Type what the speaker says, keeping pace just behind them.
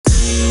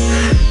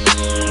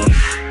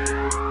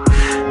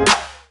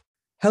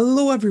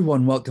Hello,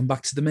 everyone. Welcome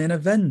back to the main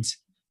event.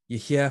 You're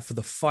here for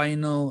the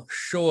final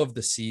show of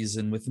the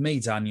season with me,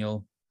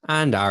 Daniel.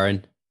 And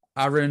Aaron.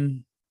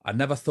 Aaron, I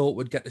never thought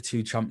we'd get to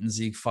two Champions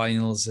League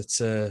finals. It's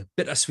a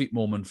bittersweet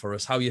moment for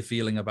us. How are you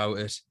feeling about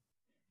it?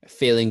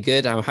 Feeling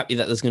good. I'm happy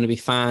that there's going to be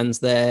fans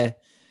there.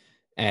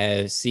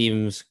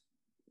 Seems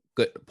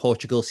good.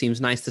 Portugal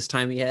seems nice this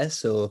time of year.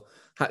 So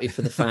happy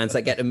for the fans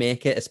that get to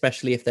make it,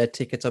 especially if their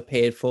tickets are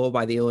paid for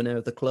by the owner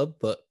of the club.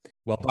 But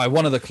Well, by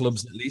one of the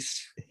clubs at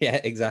least. yeah,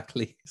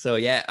 exactly. So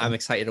yeah, I'm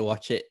excited to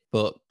watch it.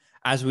 But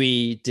as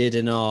we did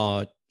in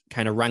our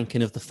kind of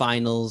ranking of the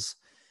finals,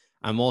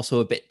 I'm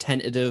also a bit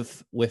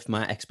tentative with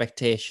my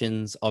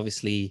expectations.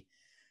 Obviously,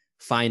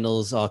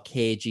 finals are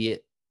cagey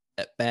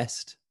at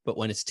best, but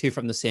when it's two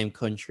from the same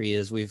country,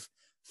 as we've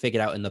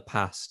figured out in the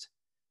past,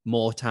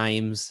 more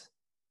times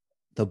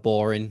they're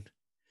boring,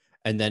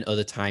 and then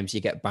other times you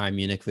get Bayern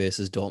Munich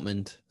versus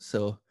Dortmund.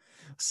 So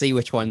see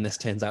which one this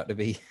turns out to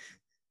be.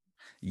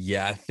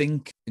 Yeah, I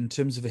think in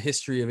terms of a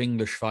history of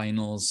English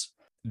finals,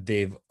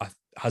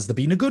 has there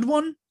been a good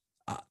one?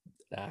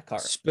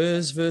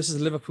 Spurs versus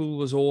Liverpool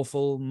was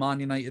awful. Man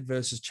United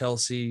versus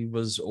Chelsea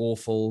was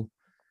awful.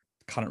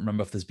 Can't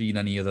remember if there's been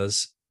any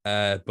others,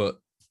 but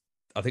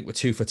I think we're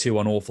 2 for 2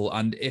 on awful.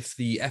 And if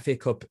the FA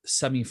Cup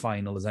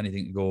semi-final is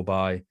anything to go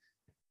by,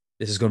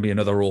 this is going to be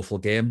another awful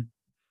game.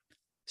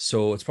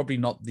 So it's probably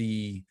not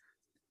the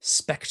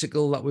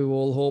spectacle that we were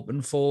all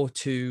hoping for.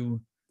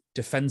 Two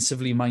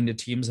defensively minded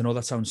teams. I know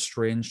that sounds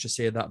strange to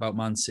say that about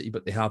Man City,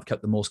 but they have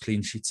kept the most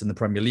clean sheets in the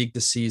Premier League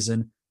this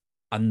season.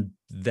 And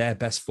their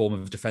best form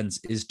of defense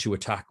is to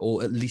attack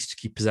or at least to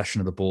keep possession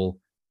of the ball.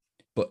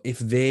 But if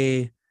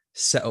they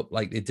set up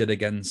like they did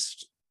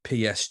against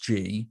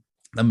PSG,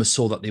 then we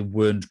saw that they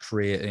weren't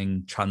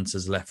creating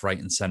chances left, right,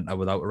 and centre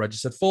without a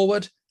registered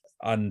forward.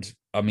 And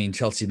I mean,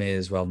 Chelsea may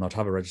as well not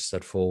have a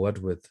registered forward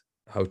with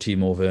how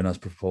Timo Werner's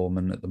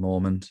performing at the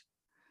moment.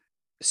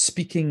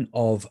 Speaking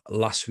of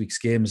last week's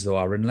games, though,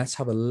 Aaron, let's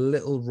have a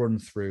little run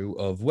through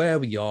of where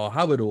we are,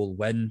 how it all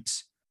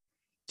went.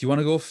 Do you want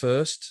to go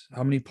first?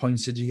 How many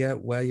points did you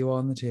get? Where you are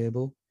on the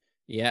table?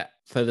 Yeah,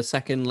 for the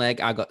second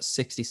leg, I got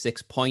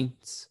 66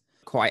 points.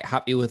 Quite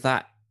happy with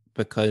that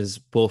because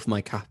both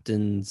my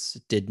captains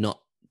did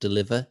not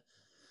deliver.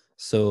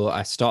 So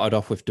I started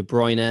off with De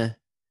Bruyne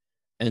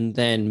and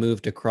then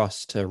moved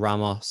across to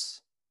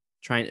Ramos,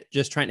 trying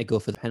to go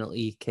for the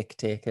penalty kick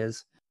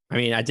takers. I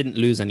mean, I didn't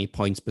lose any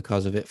points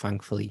because of it,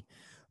 thankfully,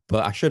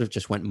 but I should have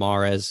just went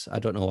Mahrez. I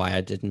don't know why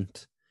I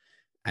didn't.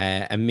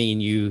 And me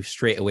and you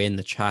straight away in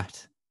the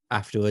chat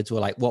afterwards were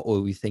like, what were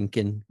we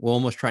thinking? We're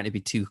almost trying to be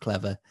too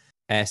clever.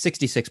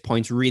 66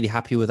 points, really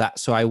happy with that.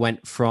 So I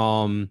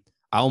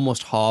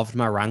almost halved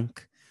my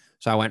rank.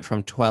 So I went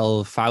from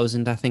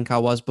 12,000, I think I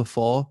was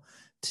before,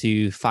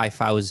 to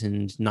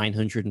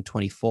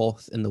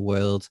 5,924th in the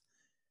world,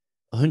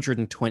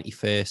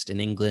 121st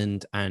in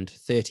England, and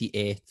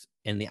 38th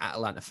in the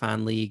Atalanta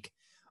Fan League,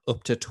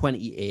 up to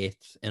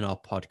 28th in our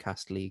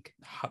podcast league.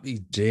 Happy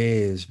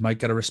days. Might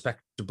get a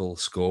respectable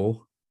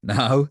score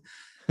now.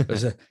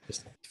 Just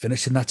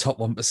finishing that top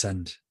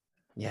 1%.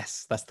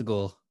 Yes, that's the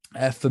goal.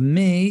 For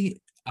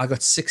me, I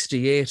got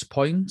 68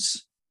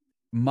 points.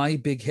 My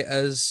big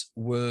hitters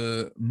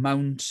were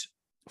Mount,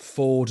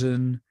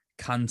 Foden,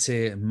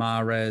 Kante,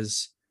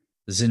 Mahrez,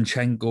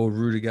 Zinchenko,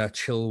 Rudiger,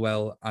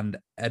 Chilwell, and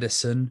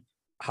Edison.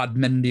 Had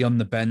Mendy on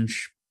the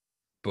bench,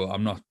 but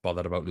I'm not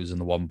bothered about losing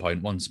the 1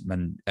 point. Once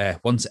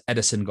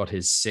Edison got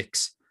his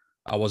 6,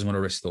 I wasn't going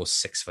to risk those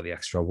 6 for the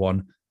extra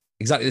 1.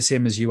 Exactly the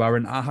same as you,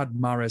 Aaron. I had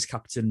Mahrez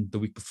captain the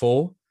week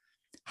before,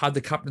 had the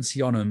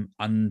captaincy on him,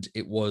 and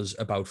it was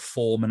about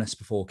 4 minutes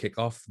before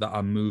kickoff that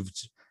I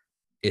moved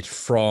it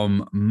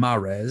from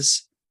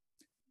Mahrez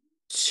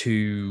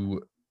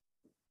to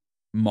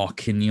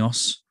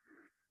Marquinhos.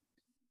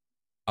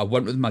 I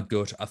went with my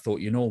gut. I thought,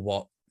 you know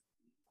what?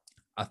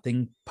 I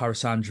think Paris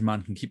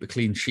Saint-Germain can keep a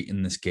clean sheet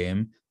in this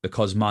game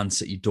because Man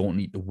City don't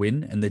need to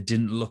win, and they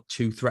didn't look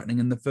too threatening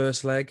in the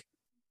first leg.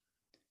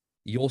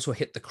 He also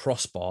hit the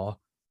crossbar,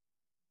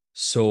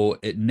 so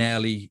it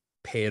nearly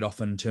paid off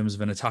in terms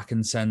of an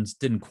attacking sense.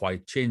 Didn't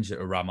quite change it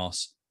to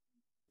Ramos,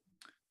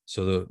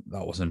 so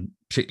that wasn't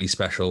particularly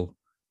special.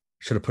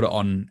 Should have put it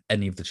on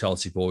any of the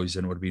Chelsea boys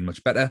and it would have been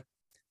much better.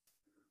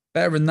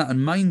 Bearing that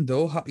in mind,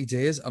 though, happy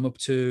days. I'm up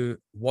to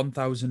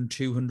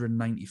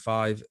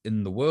 1,295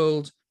 in the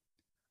world.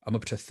 I'm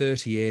up to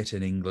 38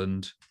 in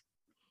England.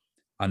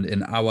 And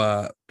in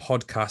our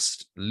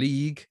podcast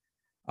league,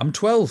 I'm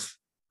 12,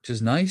 which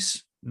is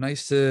nice.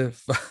 Nice to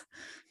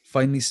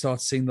finally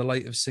start seeing the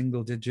light of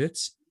single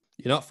digits.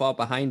 You're not far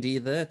behind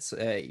either. It's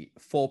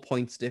 4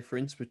 points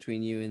difference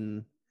between you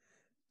and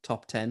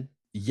top 10.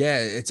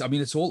 Yeah, it's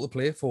all to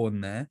play for in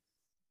there.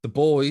 The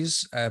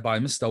boys by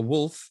Mr.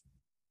 Wolf,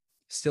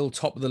 still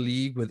top of the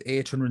league with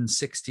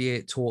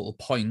 868 total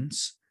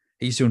points.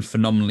 He's doing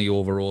phenomenally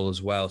overall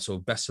as well. So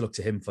best of luck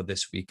to him for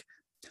this week.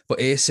 But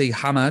AC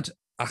Ahmad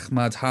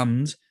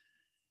Hamd,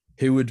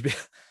 who would be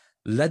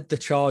led the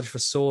charge for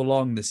so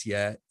long this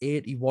year,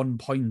 81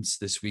 points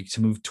this week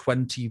to move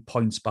 20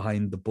 points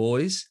behind the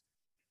boys.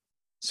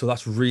 So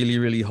that's really,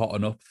 really hot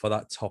and up for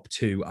that top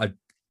two. I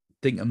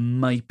think it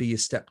might be a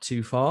step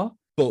too far,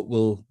 but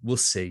we'll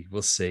see.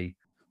 We'll see.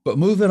 But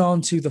moving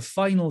on to the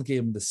final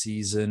game of the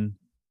season,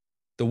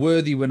 the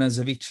worthy winners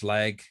of each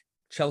leg,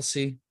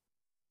 Chelsea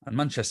and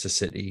Manchester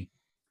City.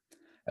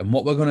 And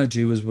what we're going to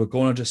do is we're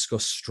going to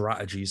discuss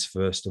strategies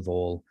first of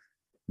all.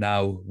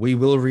 Now, we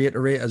will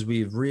reiterate, as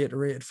we've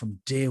reiterated from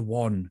day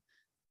one,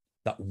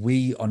 that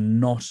we are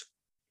not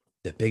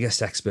the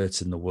biggest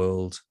experts in the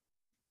world.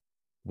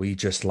 We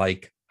just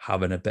like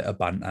having a bit of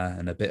banter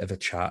and a bit of a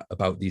chat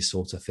about these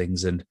sorts of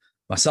things. And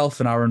myself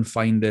and Aaron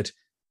find it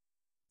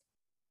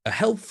a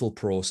helpful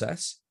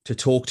process to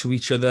talk to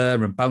each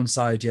other and bounce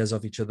ideas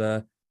off each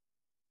other,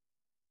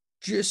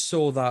 just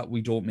so that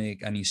we don't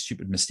make any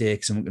stupid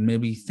mistakes and we can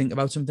maybe think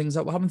about some things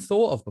that we haven't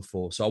thought of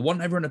before. So I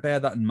want everyone to bear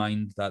that in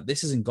mind, that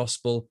this isn't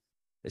gospel.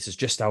 This is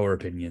just our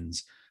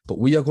opinions. But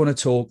we are going to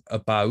talk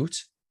about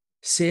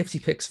safety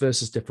picks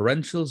versus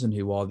differentials and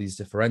who are these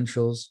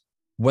differentials,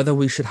 whether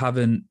we should have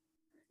an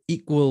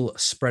equal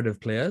spread of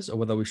players or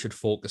whether we should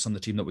focus on the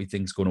team that we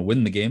think is going to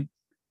win the game,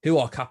 who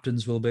our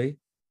captains will be,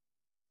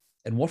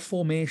 and what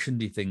formation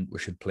do you think we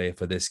should play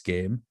for this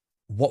game?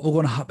 What will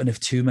going to happen if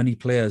too many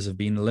players have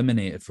been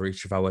eliminated for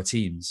each of our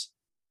teams?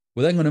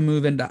 We're then going to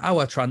move into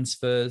our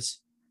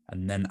transfers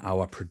and then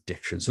our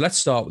predictions. So let's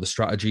start with the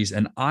strategies.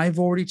 And I've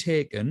already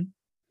taken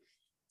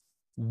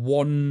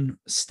one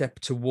step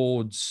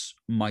towards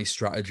my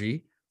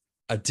strategy.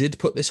 I did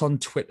put this on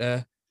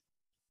Twitter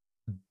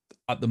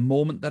at the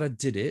moment that I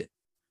did it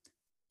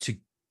to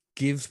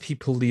give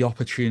people the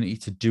opportunity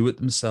to do it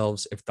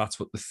themselves if that's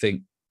what they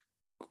think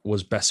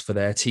was best for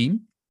their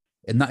team.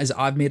 And that is,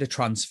 I've made a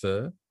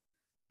transfer,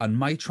 and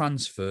my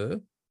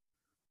transfer,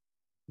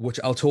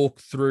 which I'll talk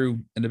through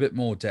in a bit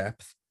more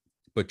depth,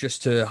 but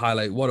just to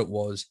highlight what it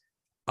was,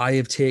 I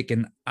have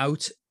taken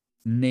out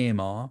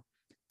Neymar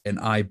and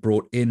I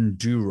brought in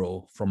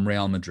Duro from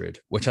Real Madrid,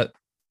 which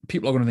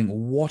people are going to think,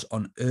 what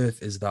on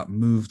earth is that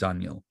move,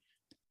 Daniel?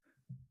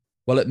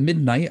 Well, at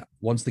midnight,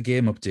 once the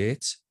game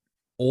updates,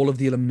 all of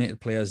the eliminated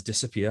players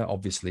disappear,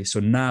 obviously. So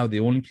now the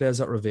only players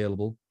that are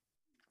available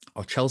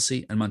are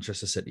Chelsea and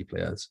Manchester City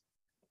players.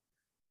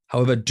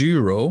 However,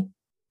 Duro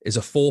is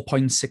a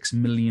 4.6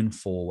 million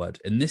forward,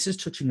 and this is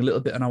touching a little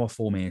bit on our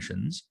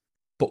formations.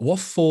 But what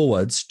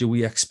forwards do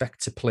we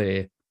expect to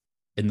play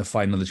in the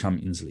final of the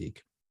Champions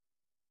League?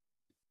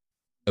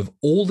 Of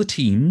all the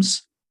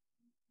teams,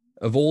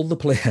 of all the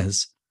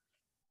players,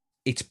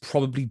 it's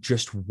probably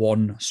just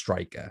one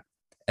striker.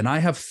 And I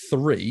have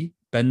three,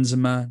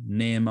 Benzema,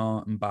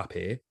 Neymar, and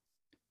Mbappe,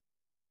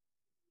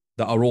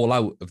 that are all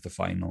out of the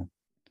final.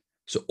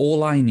 So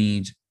all I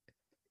need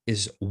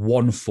is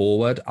one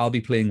forward. I'll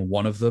be playing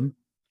one of them.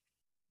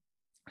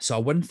 So I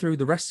went through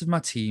the rest of my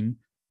team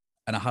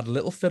and I had a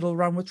little fiddle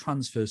around with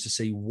transfers to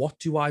see what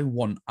do I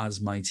want as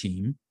my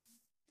team?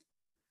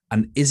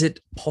 And is it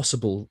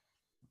possible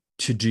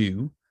to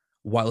do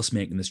whilst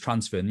making this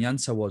transfer? And the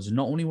answer was,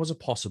 not only was it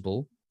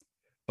possible,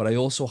 but I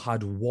also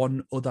had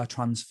one other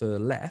transfer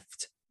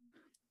left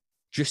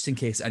just in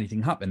case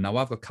anything happened. Now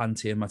I've got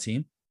Kante in my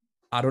team.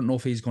 I don't know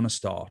if he's going to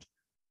start.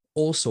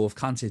 Also, if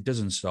Kante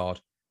doesn't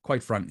start,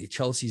 quite frankly,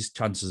 Chelsea's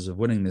chances of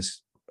winning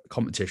this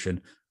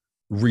competition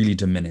really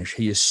diminish.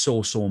 He is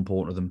so, so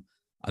important to them.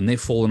 And they've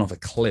fallen off a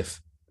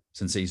cliff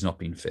since he's not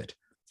been fit.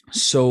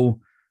 So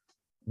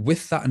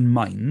with that in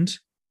mind,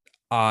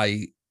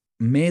 I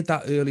made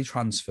that early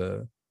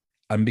transfer.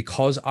 And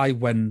because I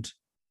went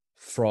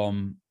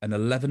from an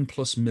 11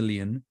 plus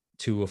million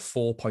to a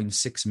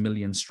 4.6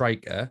 million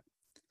striker,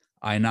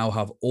 I now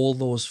have all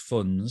those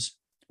funds,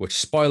 which,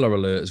 spoiler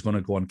alert, is going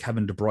to go on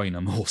Kevin De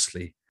Bruyne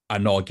mostly,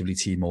 and arguably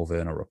Timo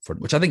Werner up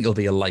front, which I think will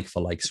be a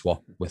like-for-like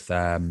swap with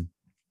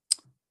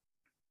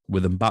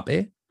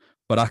Mbappe.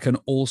 But I can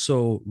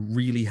also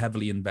really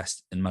heavily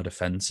invest in my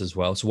defense as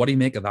well. So what do you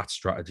make of that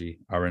strategy,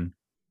 Aaron?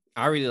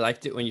 I really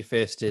liked it when you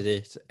first did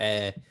it.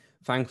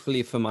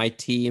 Thankfully for my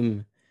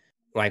team,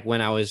 like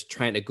when I was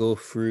trying to go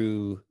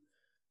through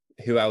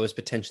who I was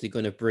potentially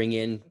going to bring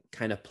in,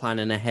 kind of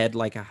planning ahead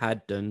like I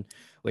had done,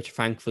 which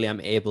thankfully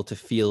I'm able to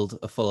field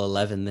a full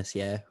 11 this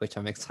year, which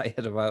I'm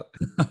excited about.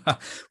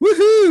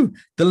 Woohoo!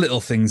 The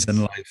little things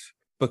in life.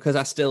 Because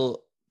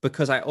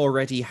I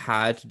already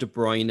had De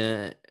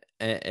Bruyne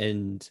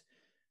and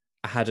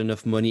I had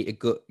enough money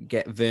to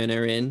get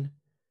Werner in,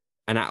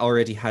 and I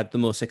already had the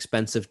most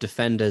expensive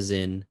defenders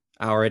in.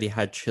 I already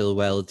had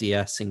Chilwell,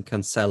 Diaz, and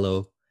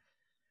Cancelo,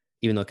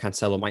 even though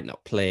Cancelo might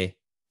not play.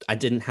 I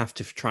didn't have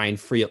to try and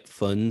free up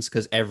funds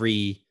because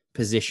every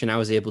position I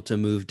was able to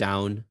move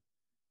down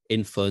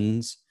in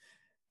funds.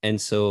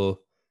 And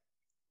so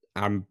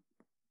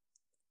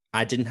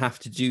I didn't have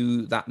to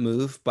do that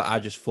move, but I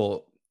just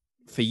thought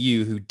for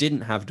you who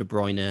didn't have De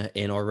Bruyne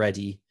in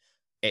already,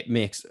 it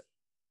makes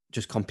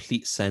just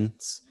complete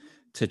sense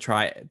to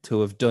try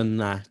to have done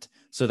that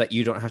so that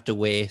you don't have to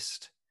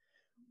waste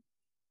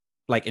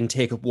and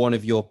take up one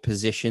of your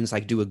positions,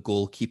 like do a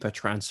goalkeeper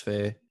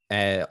transfer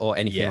or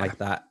anything like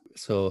that.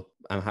 So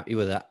I'm happy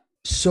with that.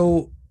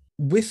 So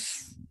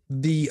with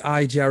the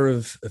idea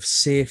of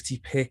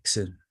safety picks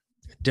and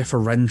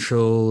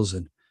differentials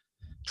and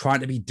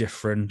trying to be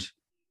different.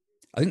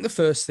 I think the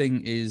first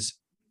thing is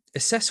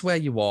assess where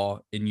you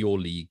are in your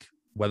league,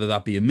 whether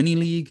that be a mini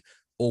league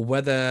or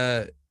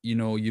whether,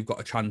 you've got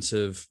a chance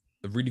of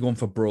really going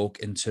for broke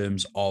in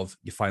terms of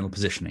your final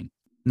positioning.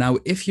 Now,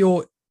 if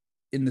you're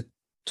in the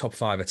top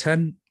 5 or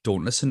 10,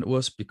 don't listen to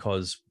us,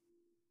 because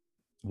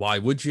why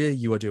would you?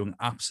 You are doing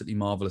absolutely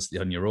marvelously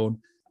on your own.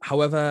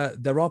 However,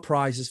 there are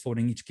prizes for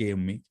winning each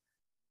game week.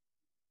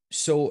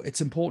 So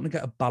it's important to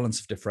get a balance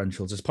of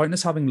differentials. It's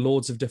pointless having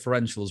loads of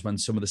differentials when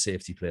some of the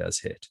safety players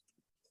hit.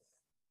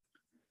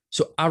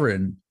 So,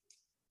 Aaron,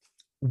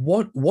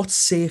 what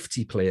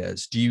safety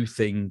players do you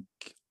think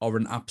are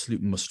an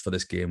absolute must for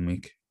this game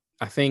week?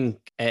 I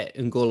think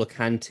N'Golo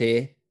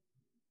Kante,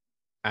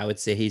 I would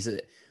say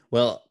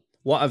well,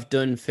 what I've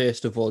done,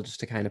 first of all, just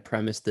to kind of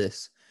premise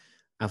this,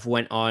 I've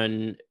went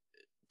on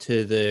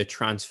to the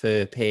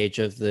transfer page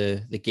of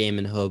the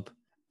Gaming Hub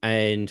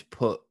and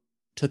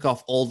took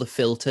off all the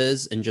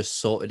filters and just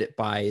sorted it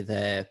by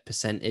their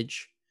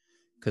percentage.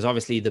 Because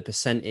obviously the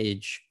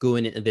percentage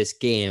going into this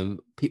game,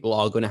 people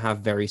are going to have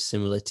very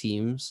similar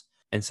teams.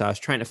 And so I was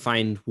trying to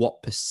find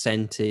what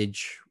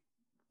percentage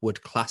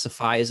would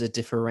classify as a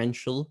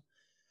differential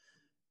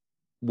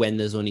when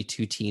there's only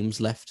 2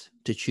 teams left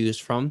to choose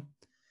from.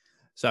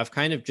 So I've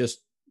kind of just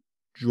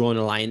drawn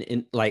a line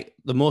in, like,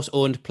 the most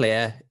owned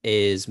player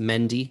is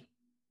Mendy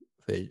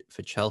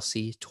for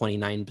Chelsea,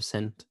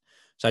 29%.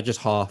 So I just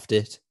halved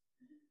it.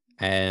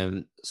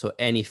 So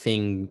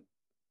anything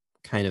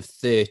kind of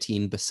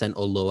 13%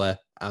 or lower,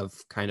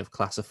 I've kind of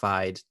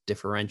classified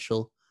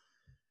differential.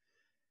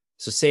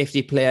 So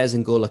safety players,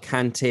 N'Golo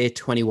Kante,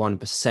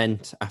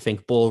 21%. I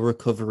think ball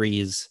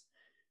recoveries,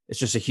 it's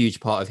just a huge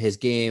part of his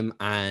game.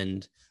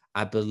 And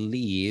I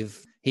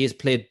believe he has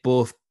played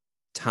both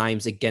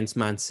times against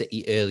Man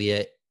City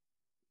earlier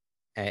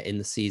in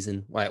the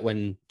season,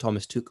 when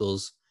Thomas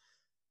Tuchel's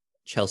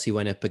Chelsea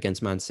went up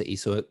against Man City.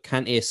 So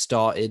Kante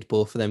started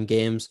both of them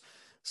games.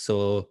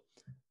 So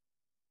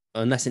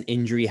unless an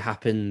injury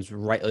happens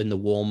right in the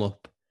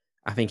warm-up,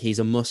 I think he's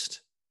a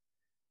must,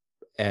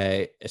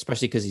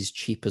 especially because he's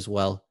cheap as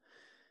well.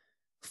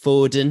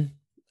 Foden,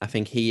 I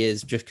think he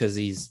is, just because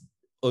he's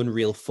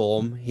unreal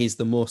form. He's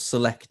the most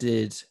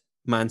selected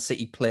Man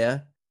City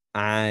player.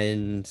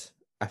 And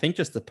I think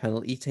just the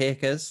penalty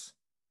takers,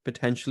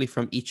 potentially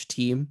from each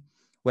team,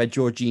 where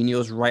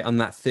Jorginho's right on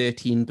that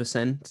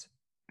 13%.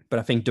 But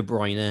I think De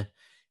Bruyne,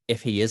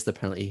 if he is the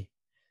penalty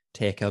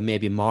taker,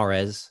 maybe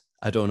Mahrez,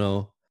 I don't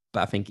know.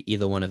 But I think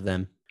either one of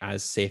them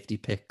as safety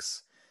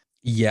picks.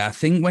 Yeah, I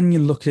think when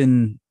you're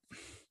looking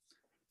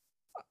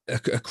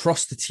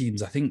across the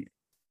teams, I think,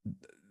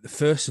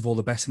 first of all,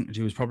 the best thing to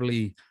do is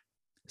probably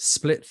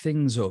split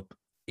things up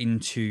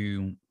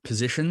into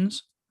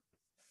positions.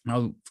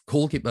 Now,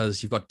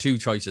 goalkeepers, you've got 2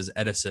 choices,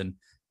 Ederson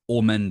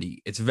or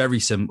Mendy. It's very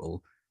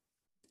simple.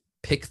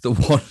 Pick the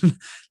one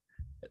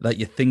that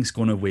you think's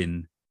going to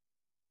win.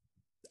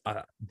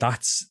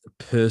 That's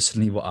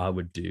personally what I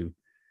would do.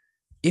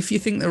 If you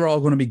think there are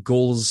going to be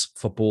goals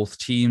for both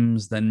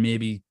teams, then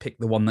maybe pick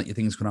the one that you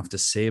think is going to have to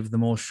save the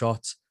most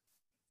shots.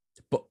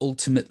 But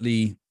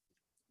ultimately,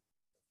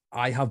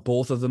 I have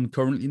both of them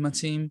currently in my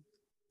team.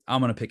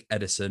 I'm going to pick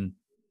Ederson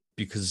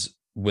because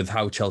with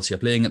how Chelsea are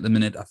playing at the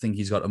minute, I think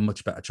he's got a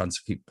much better chance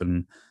of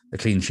keeping a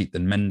clean sheet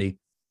than Mendy.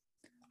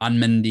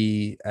 And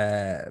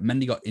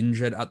Mendy got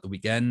injured at the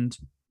weekend.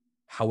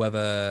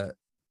 However,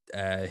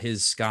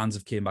 his scans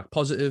have came back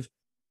positive,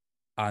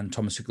 and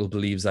Thomas Tuchel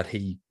believes that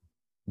he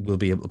will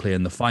be able to play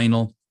in the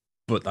final,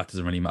 but that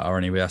doesn't really matter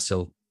anyway. I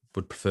still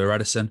would prefer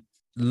Ederson.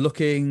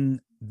 Looking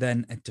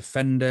then at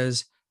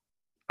defenders,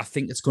 I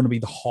think it's going to be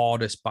the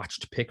hardest batch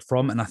to pick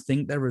from, and I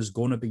think there is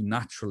going to be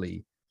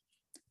naturally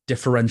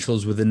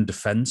differentials within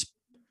defence.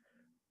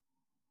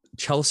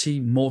 Chelsea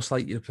most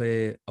likely to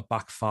play a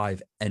back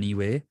 5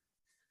 anyway,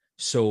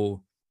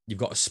 so you've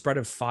got a spread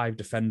of 5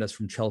 defenders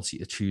from Chelsea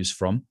to choose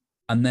from,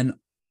 and then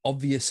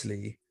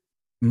obviously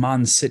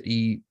Man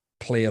City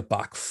play a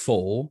back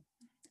 4.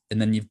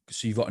 And then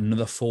you've got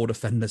another 4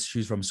 defenders to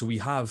choose from. So we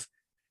have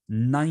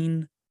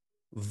 9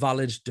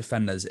 valid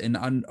defenders.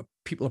 And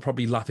people are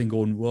probably laughing,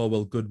 going, "Whoa,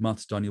 well, good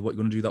maths, Daniel. What are you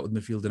going to do that with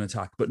midfield and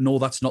attack?" But no,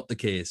 that's not the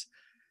case.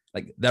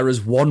 Like, there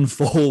is 1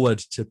 forward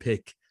to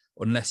pick,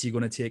 unless you're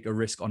going to take a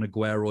risk on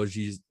Aguero or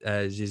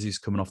Jesus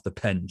coming off the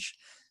bench.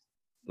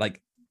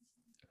 Like,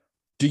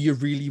 do you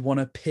really want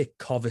to pick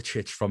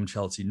Kovacic from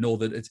Chelsea? No,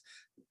 that it's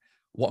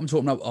what I'm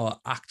talking about are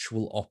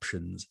actual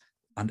options.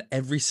 And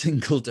every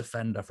single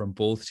defender from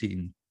both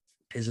teams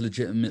is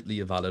legitimately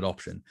a valid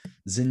option.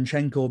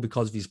 Zinchenko,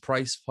 because of his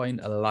price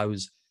point,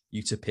 allows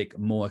you to pick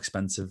more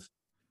expensive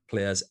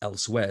players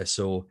elsewhere.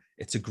 So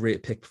it's a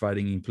great pick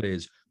providing he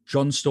plays.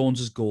 John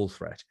Stones' goal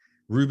threat.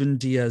 Ruben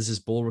Diaz's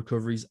ball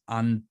recoveries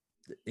and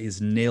his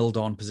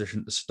nailed-on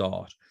position to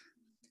start.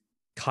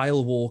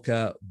 Kyle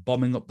Walker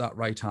bombing up that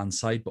right-hand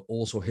side, but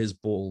also his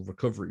ball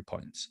recovery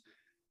points.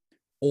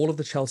 All of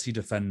the Chelsea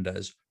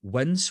defenders,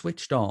 when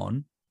switched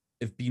on,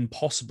 have been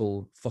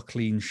possible for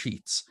clean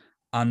sheets.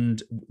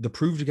 And they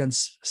proved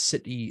against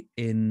City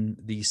in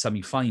the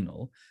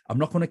semi-final. I'm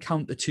not going to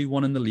count the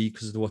 2-1 in the league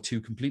because there were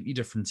two completely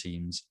different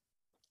teams,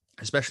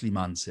 especially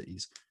Man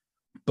City's.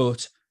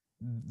 But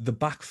the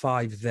back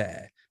five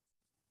there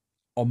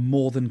are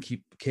more than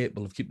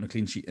capable of keeping a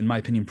clean sheet, in my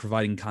opinion,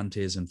 providing Kante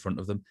is in front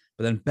of them.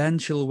 But then Ben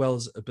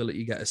Chilwell's ability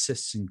to get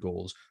assists and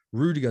goals,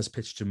 Rudiger's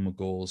pitched in with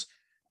goals,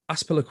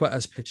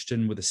 Azpilicueta's pitched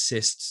in with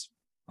assists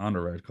and a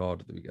red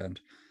card at the weekend.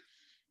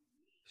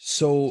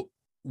 So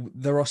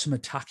there are some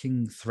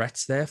attacking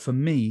threats there. For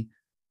me,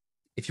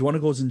 if you want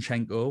to go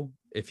Zinchenko,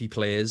 if he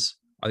plays,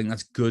 I think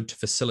that's good to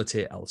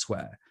facilitate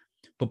elsewhere.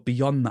 But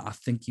beyond that, I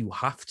think you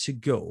have to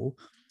go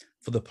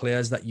for the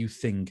players that you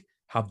think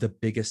have the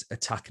biggest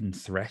attacking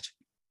threat.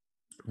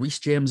 Reece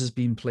James has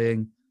been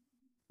playing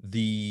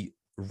the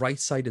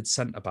right-sided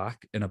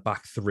centre-back in a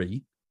back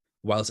three,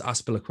 whilst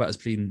Azpilicueta has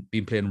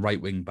been playing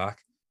right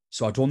wing-back.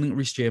 So I don't think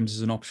Reece James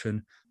is an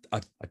option.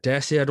 I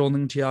dare say I don't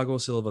think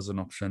Thiago Silva is an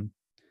option.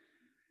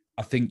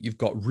 I think you've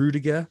got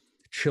Rudiger,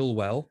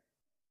 Chilwell,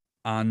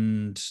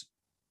 and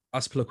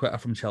Azpilicueta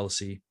from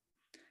Chelsea.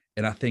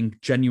 And I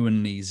think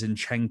genuinely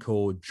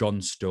Zinchenko,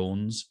 John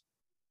Stones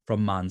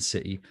from Man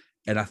City.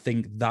 And I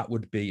think that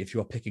would be, if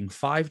you are picking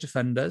 5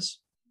 defenders,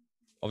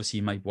 obviously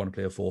you might want to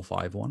play a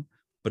 4-5-1.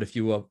 But if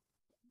you were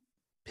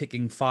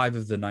picking 5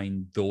 of the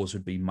 9, those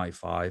would be my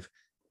 5.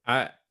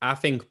 I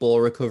think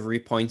ball recovery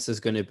points is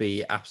going to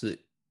be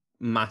absolute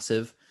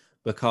massive,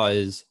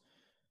 because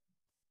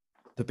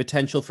the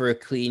potential for a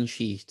clean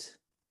sheet,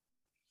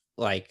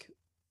 like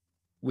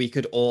we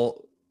could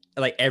all,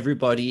 like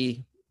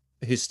everybody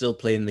who's still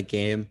playing the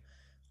game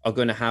are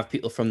going to have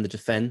people from the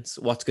defense.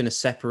 What's going to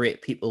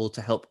separate people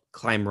to help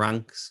climb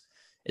ranks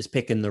is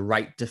picking the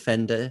right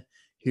defender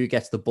who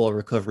gets the ball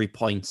recovery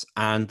points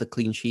and the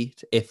clean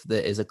sheet, if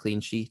there is a clean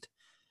sheet.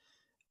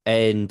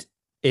 And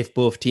if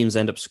both teams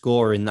end up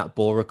scoring, that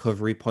ball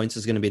recovery points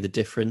is going to be the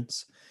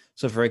difference.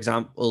 So for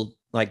example,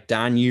 like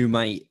Dan, you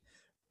might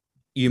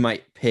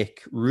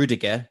pick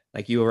Rudiger,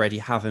 like you already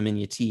have him in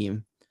your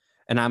team,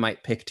 and I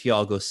might pick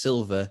Thiago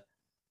Silva.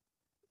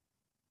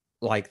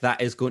 Like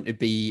that is going to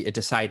be a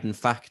deciding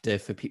factor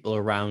for people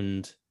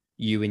around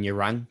you in your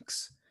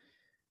ranks.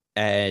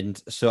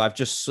 And so I've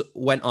just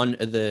went on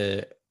to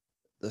the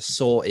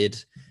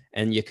sorted,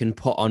 and you can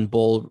put on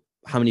ball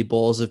how many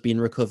balls have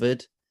been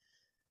recovered.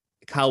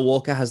 Kyle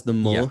Walker has the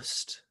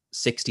most,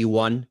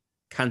 61.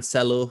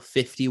 Cancelo,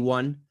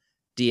 51.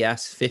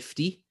 Diaz,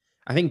 50.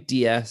 I think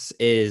Diaz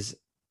is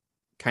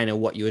kind of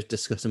what you were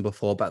discussing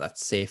before about that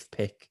safe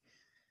pick.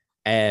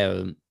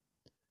 But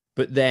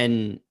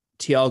then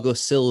Thiago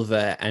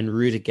Silva and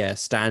Rudiger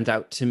stand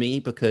out to me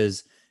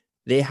because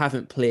they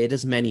haven't played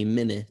as many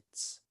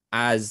minutes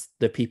as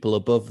the people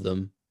above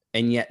them,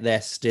 and yet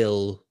they're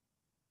still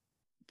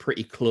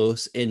pretty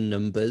close in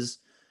numbers.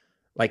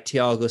 Like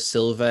Thiago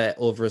Silva,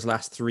 over his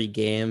last 3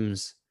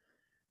 games,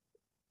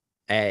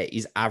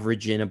 he's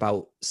averaging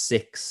about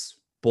 6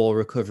 ball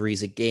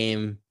recoveries a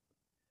game.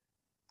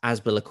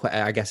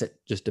 Azpilicueta, I guess it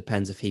just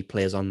depends if he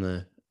plays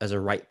as a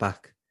right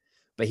back,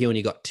 but he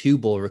only got 2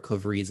 ball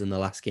recoveries in the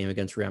last game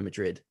against Real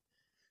Madrid.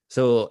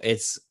 So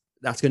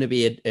that's going to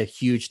be a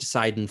huge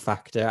deciding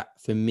factor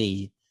for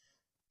me,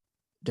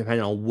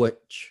 depending on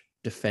which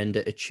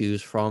defender to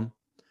choose from.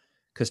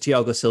 Because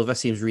Thiago Silva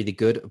seems really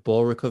good at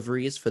ball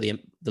recoveries for the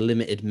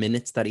limited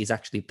minutes that he's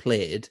actually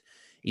played.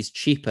 He's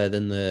cheaper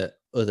than the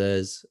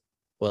others,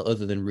 well,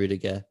 other than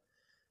Rudiger.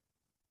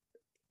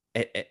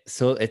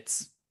 So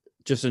it's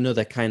just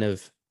another kind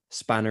of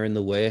spanner in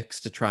the works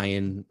to try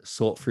and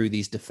sort through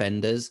these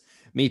defenders.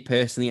 Me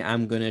personally,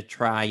 I'm going to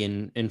try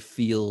and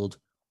field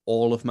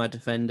all of my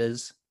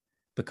defenders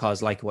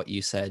because, like what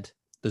you said,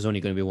 there's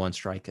only going to be one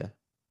striker.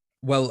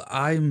 Well,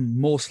 I'm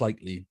most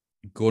likely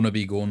going to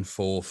be going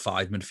for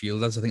 5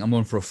 midfielders. I think I'm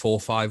going for a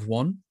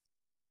 4-5-1.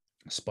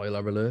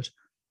 Spoiler alert.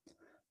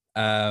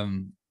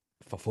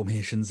 For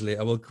formations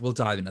later, we'll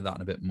dive into that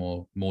in a bit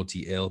more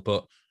detail.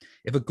 But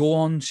if I go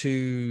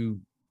onto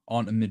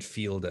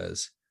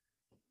midfielders,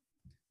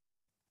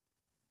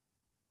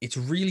 it's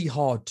really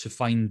hard to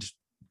find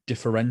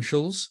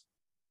differentials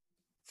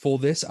for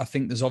this. I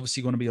think there's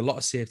obviously going to be a lot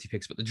of safety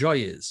picks, but the joy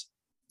is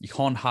you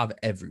can't have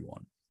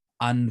everyone.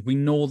 And we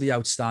know the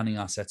outstanding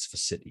assets for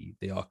City.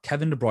 They are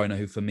Kevin De Bruyne,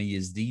 who for me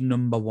is the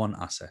number 1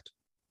 asset.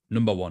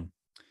 Number 1.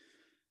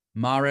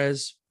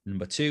 Mahrez,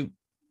 number 2.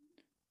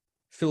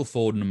 Phil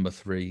Ford, number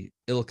 3.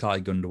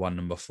 Ilkay Gundogan,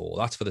 number 4.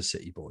 That's for the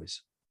City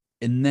boys.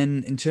 And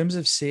then in terms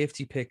of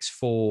safety picks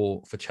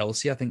for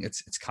Chelsea, I think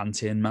it's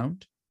Kante and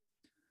Mount,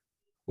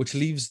 which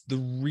leaves the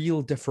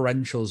real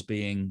differentials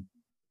being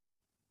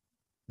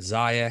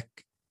Ziyech,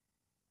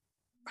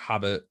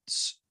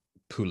 Havertz,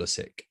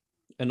 Pulisic.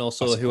 And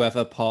also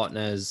whoever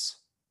partners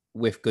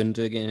with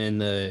Gundogan in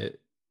the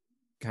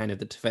kind of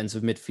the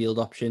defensive midfield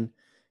option.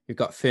 You've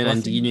got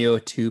Fernandinho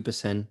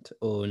 2%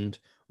 and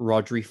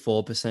Rodri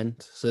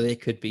 4%. So they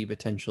could be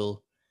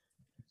potential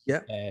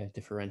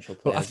differential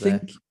players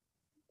there.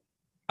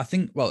 I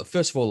think, well,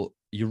 first of all,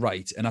 you're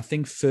right. And I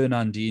think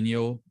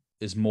Fernandinho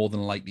is more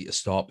than likely to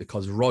start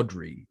because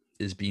Rodri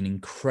is being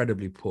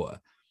incredibly poor.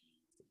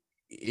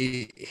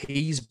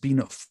 he's been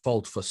at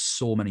fault for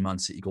so many Man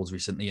City goals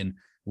recently, and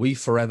we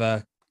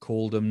forever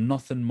called him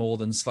nothing more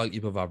than slightly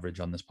above average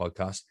on this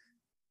podcast.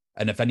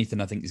 And if anything,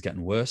 I think he's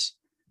getting worse.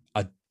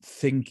 I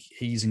think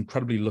he's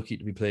incredibly lucky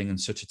to be playing in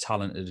such a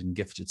talented and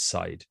gifted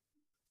side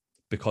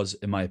because,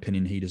 in my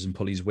opinion, he doesn't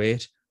pull his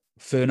weight.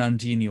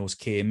 Fernandinho's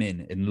came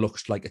in and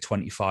looked like a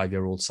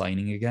 25-year-old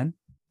signing again.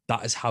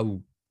 That is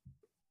how,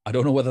 I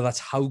don't know whether that's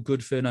how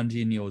good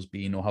Fernandinho's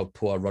been or how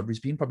poor Rodri's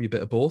been, probably a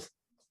bit of both.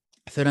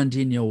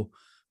 Fernandinho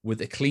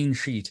with a clean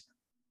sheet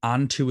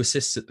and 2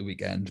 assists at the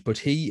weekend, but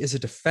he is a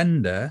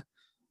defender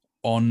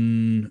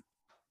on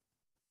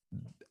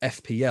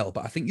FPL,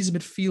 but I think he's a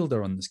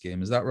midfielder on this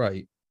game. Is that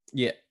right?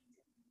 Yeah.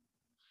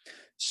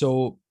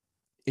 So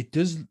it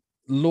does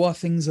lower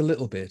things a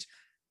little bit.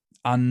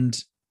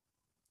 And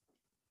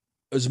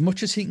as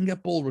much as he can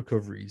get ball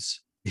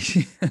recoveries,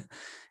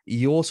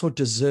 he also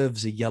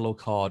deserves a yellow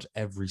card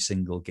every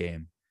single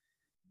game.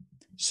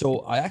 So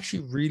I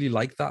actually really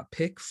like that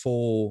pick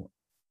for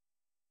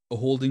a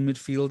holding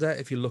midfielder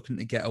if you're looking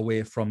to get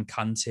away from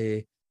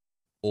Kante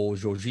or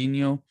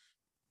Jorginho.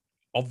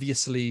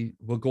 Obviously,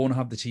 we're going to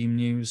have the team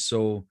news,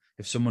 so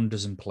if someone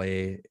doesn't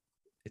play,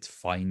 it's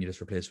fine. You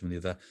just replace them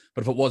with the other.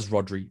 But if it was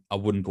Rodri, I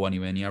wouldn't go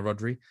anywhere near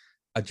Rodri.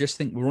 I just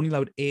think we're only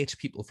allowed 8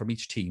 people from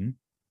each team.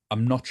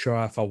 I'm not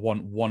sure if I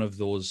want one of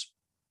those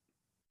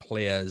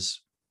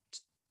players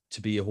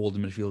to be a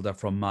holding midfielder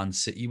from Man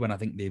City when I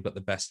think they've got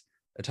the best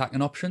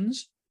attacking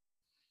options.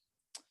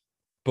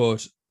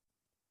 But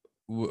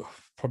we're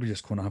probably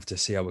just going to have to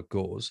see how it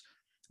goes.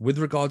 With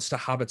regards to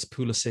Havertz,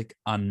 Pulisic,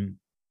 and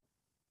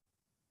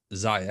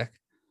Ziyech,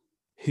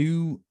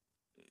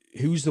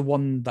 who's the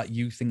one that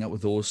you think out of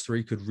those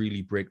 3 could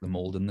really break the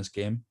mold in this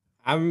game?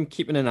 I'm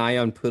keeping an eye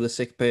on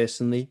Pulisic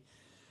personally.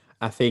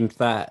 I think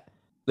that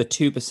the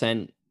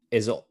 2%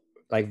 is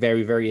like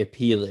very, very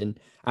appealing.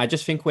 I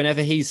just think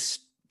whenever he's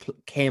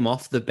came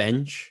off the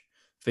bench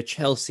for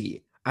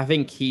Chelsea, I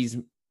think he's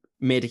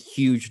made a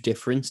huge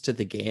difference to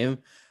the game.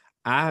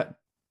 I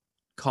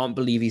can't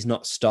believe he's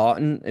not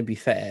starting, to be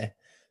fair.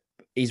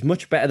 He's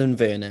much better than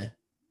Werner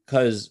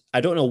because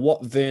I don't know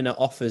what Werner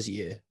offers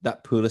you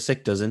that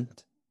Pulisic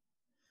doesn't.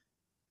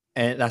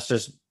 And that's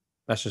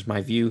just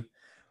my view.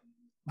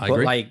 I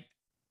agree.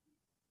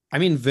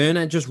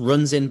 Werner just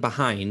runs in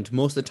behind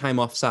most of the time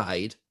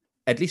offside.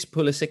 At least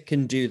Pulisic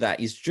can do that.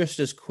 He's just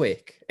as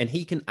quick and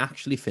he can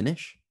actually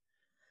finish.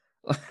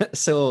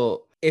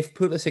 So if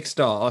Pulisic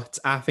starts,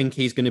 I think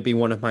he's going to be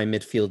one of my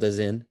midfielders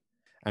in.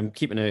 I'm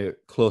keeping a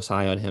close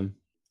eye on him.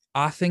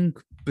 I think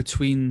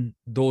between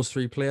those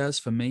 3 players,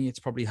 for me, it's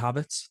probably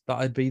Havertz that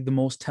I'd be the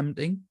most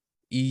tempting.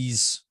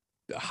 He's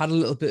had a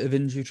little bit of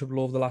injury trouble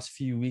over the last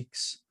few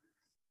weeks.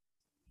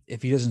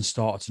 If he doesn't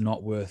start, it's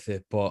not worth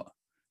it, but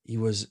he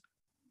was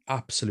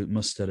absolute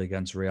mustard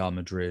against Real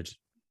Madrid.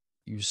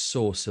 He was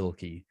so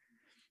silky.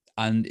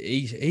 And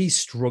he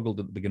struggled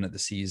at the beginning of the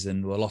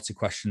season. There were lots of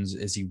questions.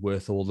 Is he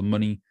worth all the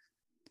money?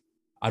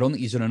 I don't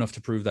think he's done enough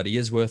to prove that he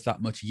is worth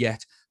that much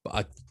yet, but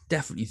I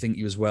definitely think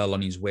he was well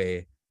on his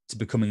way to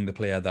becoming the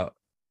player that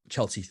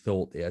Chelsea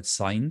thought they had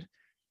signed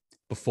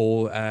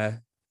before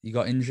he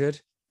got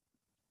injured.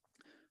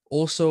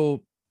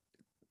 Also,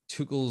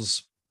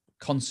 Tuchel's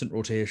constant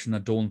rotation, I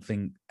don't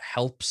think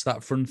helps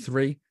that front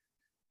 3.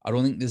 I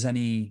don't think there's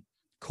any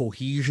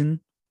cohesion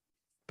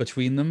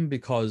between them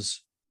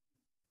because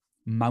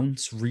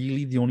Mount's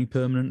really the only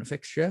permanent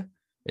fixture.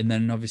 And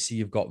then obviously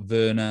you've got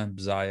Werner,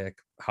 Ziyech,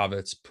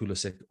 Havertz,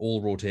 Pulisic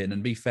all rotating. And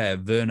to be fair,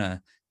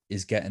 Werner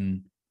is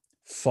getting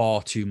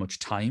far too much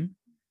time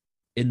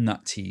in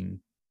that team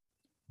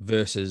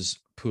versus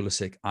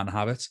Pulisic and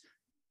Havertz.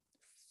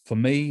 For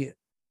me,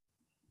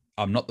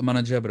 I'm not the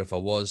manager, but if I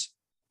was,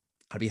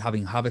 I'd be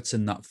having Havertz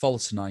in that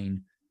false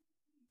 9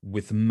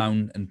 with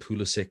Mount and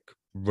Pulisic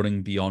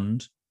running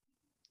beyond.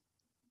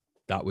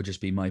 That would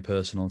just be my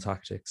personal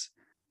tactics.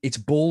 It's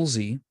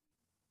ballsy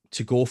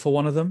to go for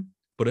one of them,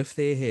 but if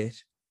they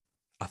hit,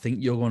 I think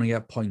you're going to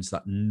get points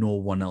that no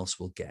one else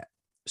will get.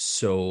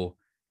 So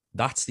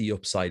that's the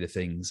upside of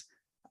things.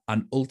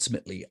 And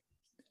ultimately,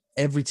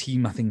 every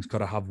team, I think, has got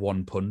to have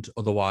one punt.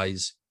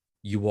 Otherwise,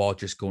 you are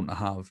just going to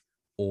have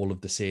all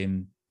of the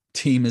same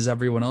team as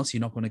everyone else.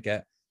 You're not going to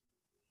get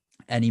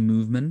any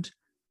movement.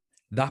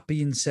 That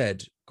being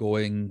said,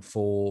 going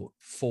for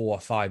 4 or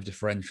 5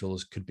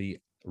 differentials could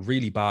be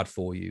really bad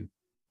for you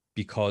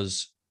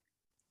because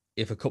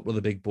if a couple of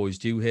the big boys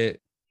do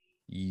hit,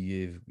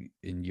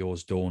 and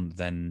yours don't,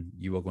 then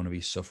you are going to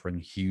be suffering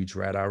huge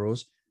red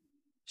arrows.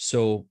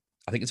 So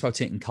I think it's about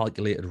taking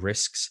calculated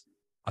risks.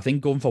 I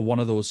think going for one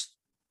of those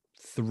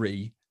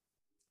 3,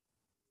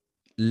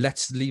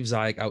 let's leave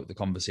Ziyech out of the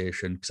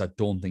conversation because I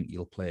don't think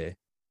he'll play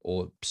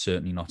or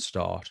certainly not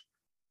start.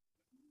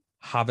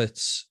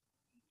 Havertz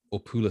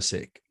or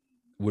Pulisic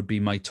would be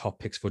my top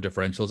picks for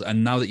differentials.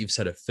 And now that you've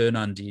said it,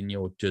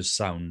 Fernandinho does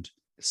sound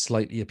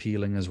slightly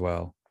appealing as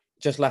well.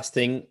 Just last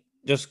thing,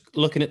 just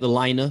looking at the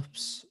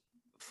lineups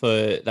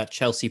for that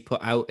Chelsea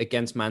put out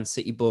against Man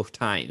City both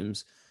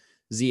times,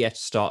 Ziyech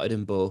started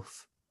in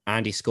both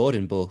and he scored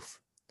in both.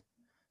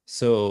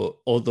 So,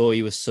 although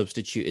he was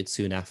substituted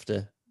soon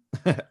after.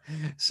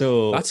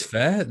 So That's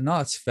fair. No,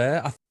 that's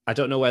fair. I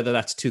don't know whether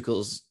that's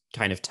Tuchel's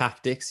kind of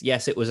tactics.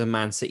 Yes, it was a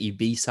Man City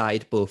B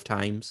side both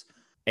times.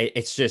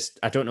 It's just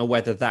I don't know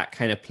whether that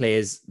kind of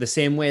plays the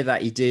same way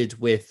that he did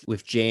with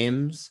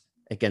James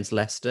against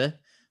Leicester,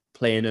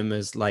 playing him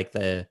as like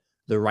the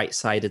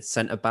right-sided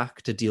centre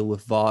back to deal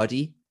with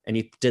Vardy, and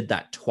he did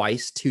that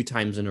twice, 2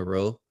 times in a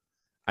row.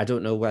 I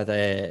don't know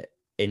whether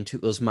in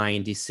Tuchel's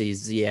mind he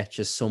sees Ziyech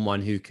as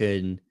someone who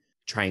can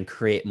try and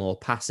create more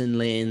passing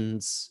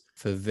lanes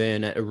for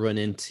Werner to run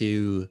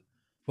into.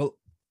 Well,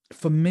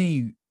 for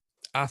me,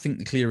 I think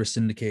the clearest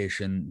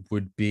indication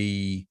would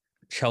be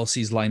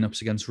Chelsea's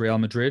lineups against Real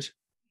Madrid.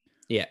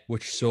 Yeah.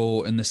 Which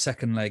saw in the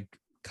second leg,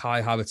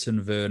 Kai Havertz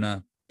and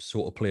Werner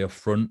sort of play up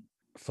front.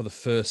 For the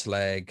first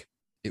leg,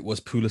 it was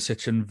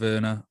Pulisic and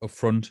Werner up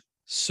front.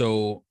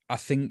 So I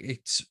think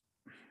it's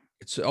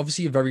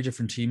obviously a very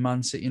different team,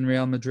 Man City and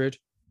Real Madrid,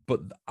 but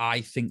I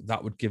think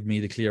that would give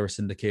me the clearest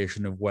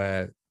indication of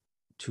where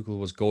Tuchel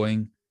was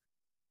going.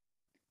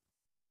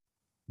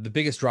 The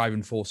biggest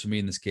driving force for me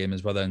in this game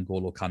is whether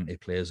N'Golo Kante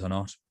plays or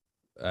not.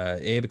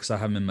 A, because I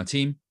have him in my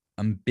team,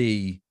 and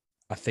B,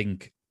 I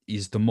think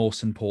he's the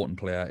most important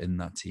player in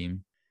that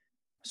team.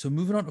 So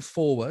moving on to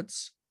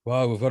forwards.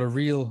 Wow, we've got a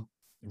real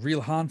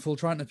handful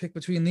trying to pick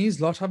between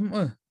these lot, haven't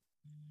we?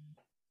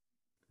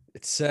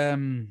 It's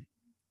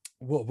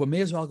we may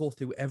as well go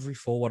through every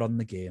forward on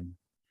the game.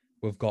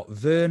 We've got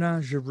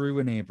Werner, Giroud,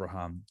 and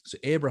Abraham. So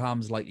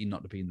Abraham's likely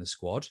not to be in the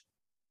squad.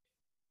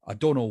 I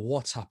don't know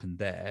what's happened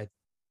there.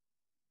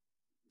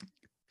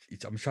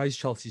 I'm sure he's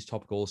Chelsea's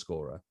top goal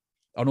scorer.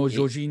 I know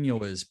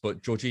Jorginho is,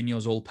 but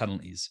Jorginho's all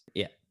penalties.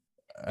 Yeah.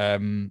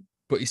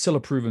 But he's still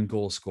a proven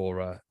goal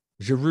scorer.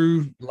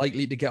 Giroud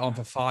likely to get on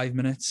for 5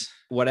 minutes.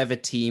 Whatever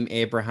team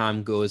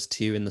Abraham goes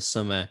to in the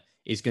summer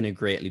is going to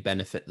greatly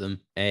benefit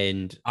them.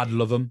 And I'd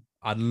love him.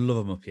 I'd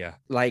love him up here.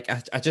 Like,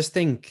 I just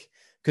think,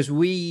 because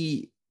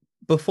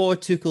before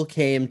Tuchel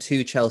came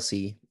to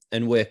Chelsea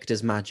and worked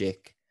his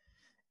magic,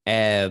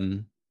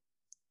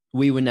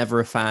 we were never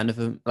a fan of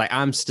him. Like,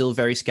 I'm still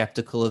very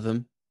skeptical of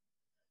him.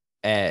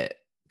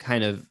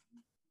 Kind of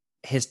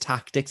his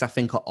tactics, I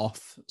think, are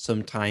off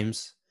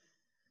sometimes.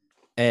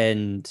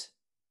 And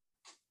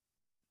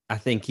I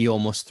think he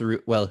almost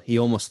threw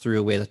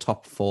away the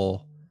top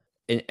four.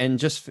 And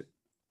just,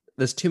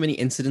 there's too many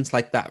incidents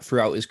like that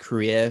throughout his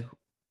career.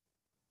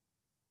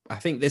 I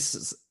think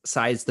this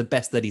side's the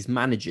best that he's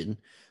managing,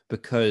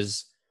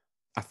 because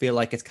I feel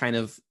like it's kind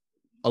of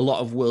a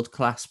lot of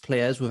world-class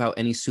players without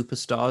any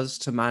superstars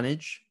to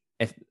manage,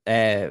 if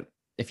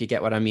you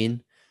get what I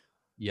mean.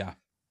 Yeah.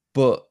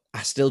 But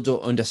I still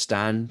don't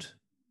understand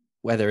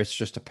whether it's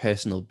just a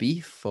personal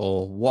beef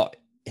or what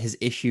his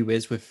issue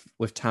is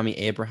with Tammy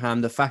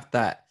Abraham. The fact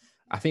that,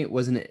 I think it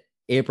wasn't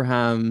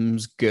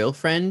Abraham's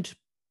girlfriend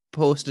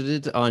posted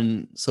it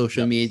on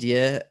social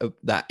media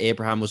that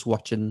Abraham was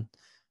watching.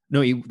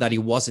 No, that he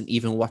wasn't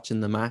even watching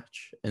the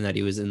match and that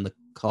he was in the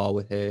car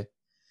with her.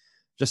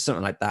 Just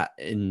something like that.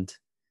 And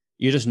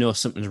you just know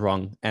something's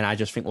wrong. And I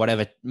just think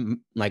whatever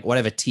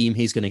team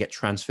he's going to get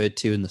transferred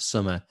to in the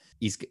summer,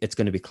 it's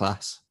going to be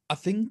class. I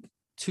think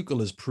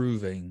Tuchel is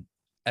proving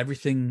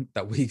everything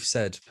that we've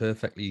said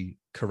perfectly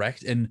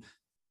correct. And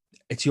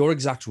it's your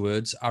exact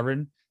words,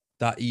 Aaron,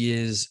 that he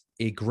is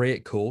a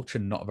great coach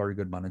and not a very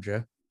good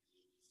manager.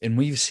 And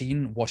we've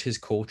seen what his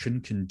coaching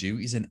can do.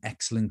 He's an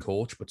excellent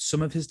coach, but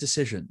some of his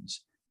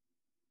decisions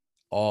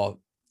are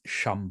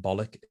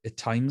shambolic at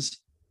times.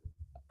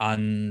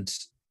 And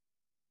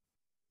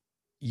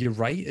you're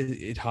right,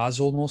 it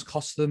has almost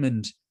cost them.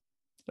 And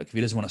like, if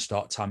he doesn't want to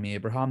start Tammy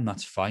Abraham,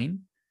 that's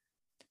fine.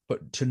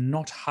 But to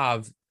not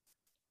have,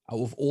 out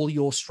of all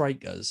your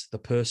strikers, the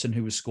person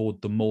who has scored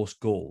the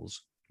most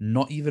goals,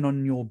 not even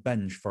on your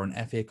bench for an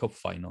FA Cup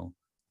final,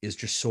 is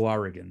just so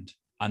arrogant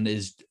and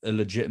is a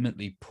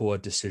legitimately poor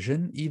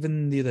decision.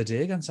 Even the other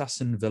day against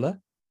Aston Villa,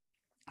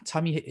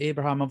 Tammy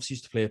Abraham obviously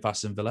used to play for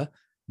Aston Villa,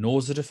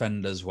 knows the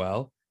defenders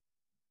well,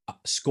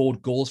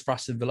 scored goals for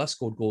Aston Villa,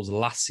 scored goals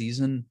last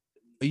season.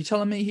 Are you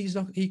telling me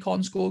he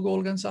can't score a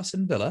goal against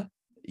Aston Villa?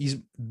 He's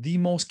the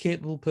most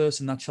capable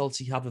person that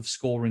Chelsea have of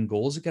scoring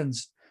goals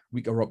against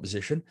weaker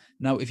opposition.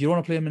 Now, if you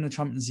want to play him in a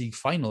Champions League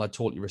final, I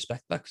totally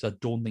respect that, because I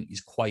don't think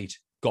he's quite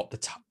got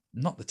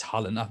not the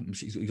talent.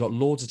 He's got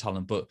loads of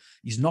talent, but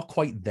he's not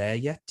quite there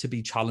yet to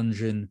be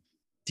challenging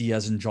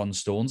Diaz and John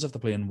Stones if they're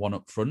playing one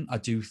up front. I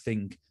do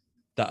think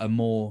that a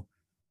more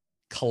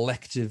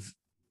collective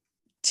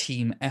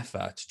team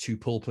effort to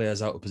pull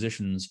players out of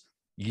positions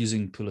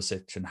using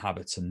Pulisic and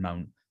Havertz and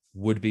Mount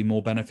would be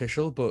more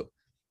beneficial. But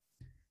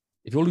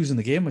if you're losing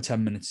the game with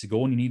 10 minutes to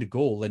go and you need a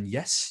goal, then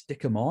yes,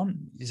 stick him on.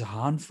 He's a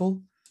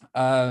handful.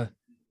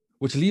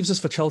 Which leaves us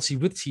for Chelsea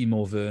with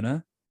Timo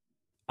Werner,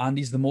 and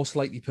he's the most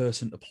likely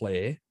person to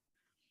play.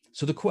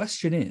 So the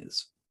question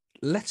is,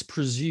 let's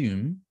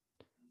presume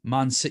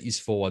Man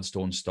City's forwards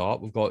don't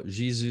start. We've got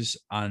Jesus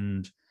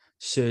and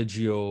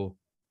Sergio,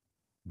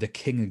 the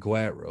King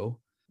Aguero.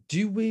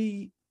 Do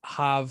we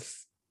have,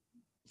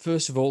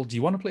 first of all, do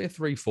you want to play a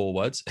 3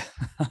 forwards?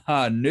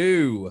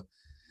 No.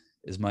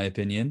 is my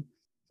opinion.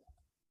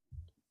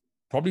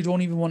 Probably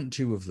don't even want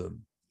two of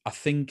them. I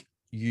think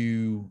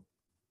you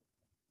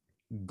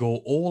go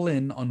all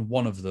in on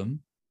one of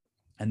them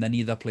and then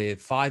either play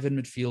 5 in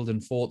midfield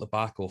and 4 at the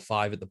back, or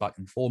 5 at the back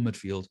and 4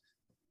 midfield,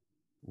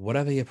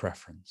 whatever your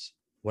preference,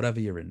 whatever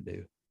you're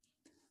into.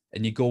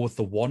 And you go with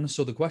the one.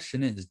 So the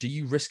question is, do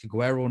you risk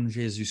Aguero and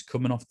Jesus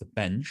coming off the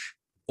bench,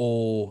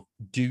 or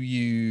do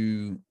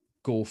you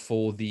go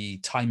for the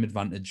time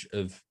advantage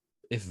of,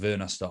 if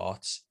Werner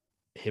starts,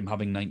 him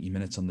having 90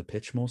 minutes on the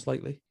pitch, most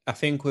likely? I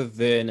think with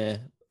Werner,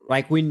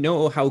 like, we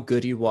know how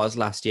good he was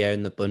last year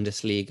in the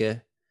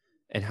Bundesliga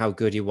and how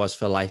good he was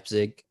for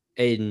Leipzig.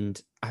 And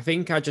I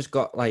think I just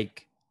got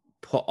like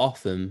put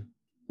off him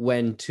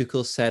when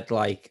Tuchel said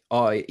like,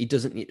 oh, he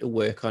doesn't need to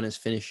work on his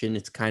finishing.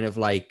 It's kind of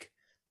like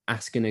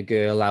asking a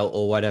girl out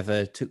or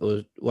whatever,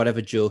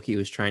 whatever joke he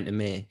was trying to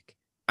make.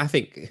 I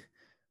think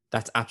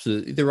that's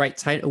absolutely the right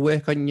time to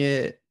work on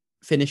your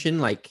finishing.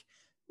 Like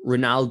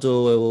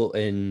Ronaldo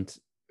and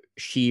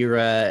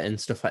Shearer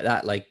and stuff like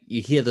that. Like,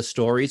 you hear the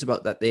stories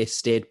about that they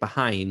stayed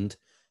behind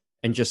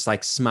and just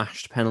like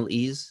smashed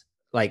penalties,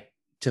 like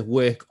to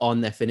work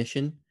on their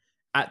finishing.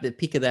 At the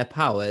peak of their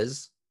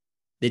powers,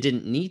 they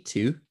didn't need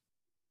to,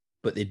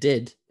 but they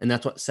did, and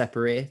that's what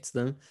separates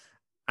them.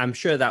 I'm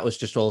sure that was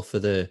just all for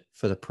the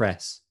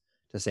press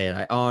to say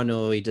like, oh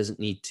no, he doesn't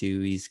need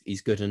to.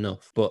 He's good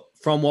enough. But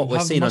from what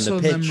we're seeing on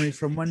the pitch, memory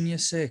from when you're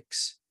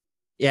 6.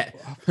 Yeah,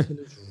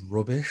 absolute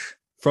rubbish.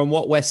 From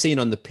what we're seeing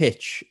on the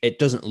pitch, it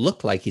doesn't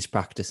look like he's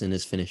practicing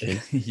his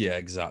finishing. Yeah,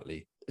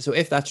 exactly. So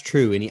if that's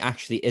true and he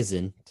actually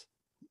isn't,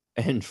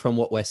 and from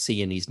what we're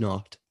seeing, he's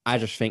not, I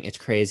just think it's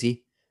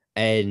crazy.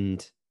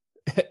 And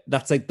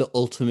that's like the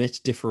ultimate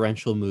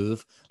differential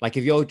move. Like,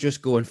 if you're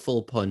just going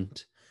full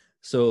punt,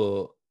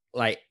 so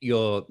like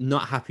you're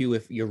not happy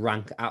with your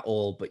rank at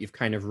all, but you've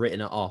kind of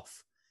written it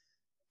off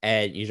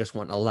and you just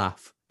want to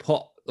laugh,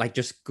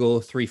 just go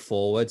 3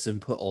 forwards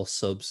and put all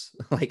subs.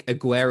 Like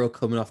Aguero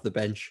coming off the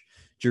bench,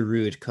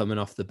 Giroud coming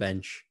off the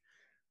bench.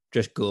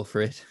 Just go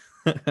for it.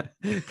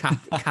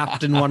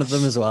 Captain one of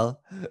them as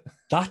well.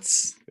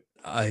 That's,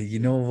 you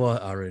know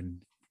what,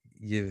 Aaron?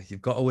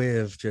 You've got a way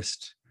of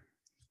just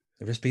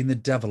being the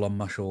devil on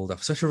my shoulder.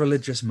 I'm such a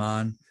religious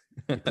man.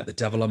 You put the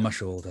devil on my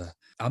shoulder.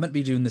 I'm meant to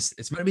be doing this.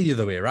 It's meant to be the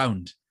other way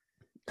around.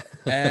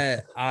 I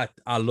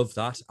love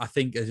that. I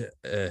think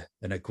an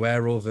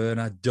Aguero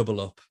Werner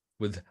double up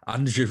with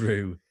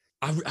Giroud.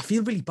 I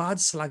feel really bad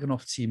slagging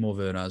off Timo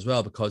Werner as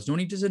well, because when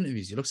he does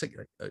interviews, he looks like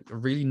a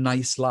really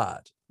nice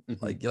lad.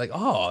 Mm-hmm. Like, you're like,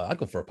 oh, I'd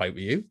go for a pint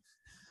with you.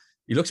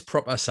 He looks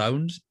proper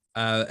sound.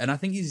 And I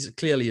think he's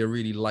clearly a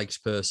really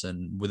liked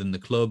person within the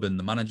club, and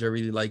the manager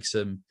really likes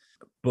him.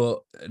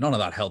 But none of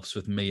that helps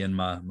with me and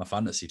my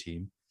fantasy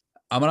team.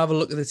 I'm going to have a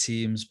look at the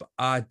teams, but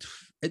at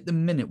the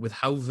minute, with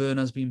how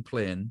Werner's been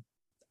playing,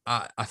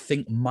 I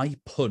think my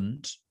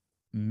punt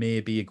may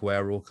be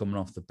Aguero coming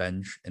off the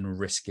bench and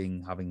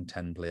risking having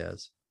 10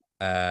 players.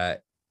 I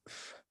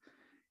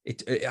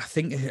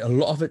think a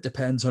lot of it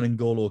depends on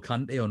N'Golo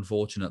Kante,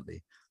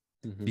 unfortunately,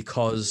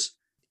 because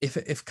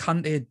if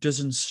Kante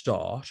doesn't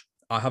start,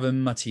 I have him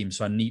in my team,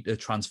 so I need to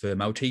transfer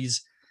him out.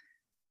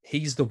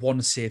 He's the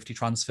one safety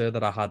transfer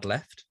that I had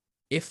left.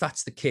 If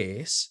that's the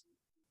case,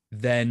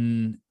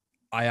 then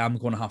I am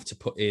going to have to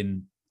put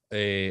in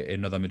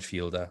another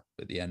midfielder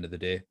at the end of the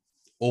day,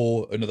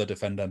 or another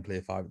defender and play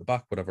 5 at the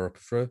back, whatever I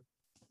prefer.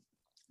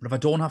 But if I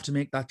don't have to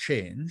make that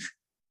change,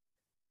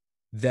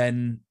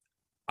 then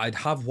I'd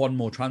have one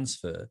more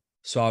transfer.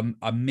 So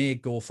I may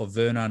go for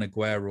Werner and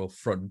Aguero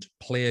front,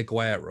 play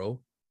Aguero,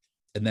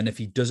 and then if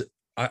he does,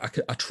 I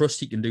trust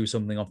he can do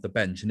something off the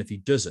bench. And if he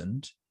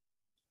doesn't,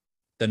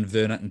 then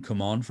Werner can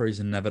come on for his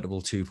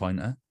inevitable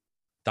 2-pointer.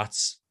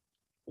 That's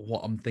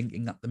what I'm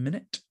thinking at the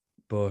minute.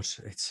 But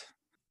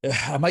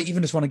I might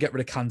even just want to get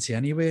rid of Kante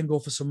anyway and go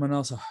for someone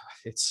else. I'm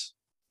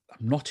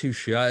not too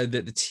sure.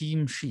 The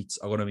team sheets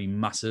are going to be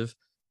massive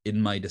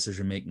in my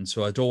decision making,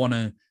 so I don't want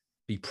to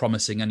be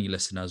promising any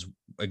listeners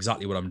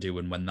exactly what I'm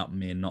doing when that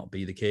may not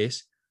be the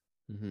case.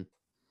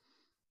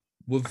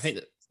 Mm-hmm. I think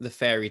the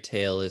fairy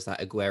tale is that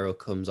Aguero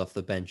comes off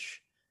the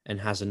bench and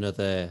has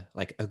another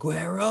like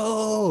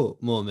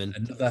Aguero moment.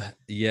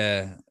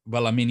 Yeah.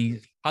 Well, I mean, he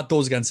had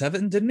those against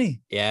Everton, didn't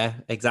he? Yeah,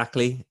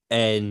 exactly.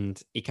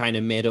 And he kind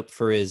of made up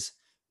for his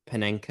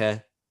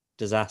Panenka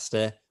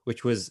disaster,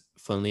 which was,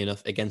 funnily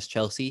enough, against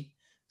Chelsea.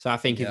 So I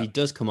think if he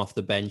does come off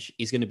the bench,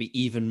 he's going to be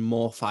even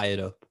more fired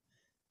up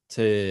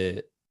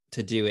to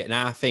do it. And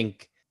I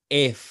think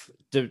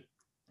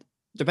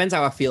depends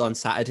how I feel on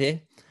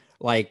Saturday.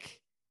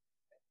 Like,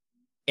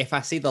 if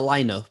I see the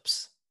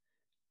lineups,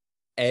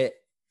 and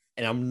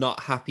I'm not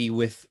happy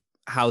with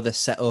how they're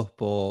set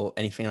up or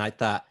anything like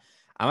that,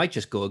 I might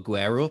just go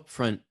Aguero up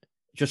front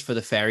just for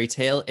the fairy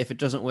tale. If it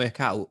doesn't work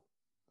out,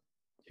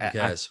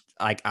 I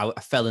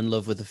fell in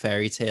love with the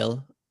fairy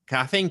tale.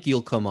 I think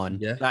he'll come on.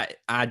 Yeah.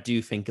 I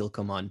do think he'll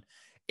come on.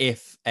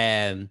 If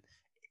Man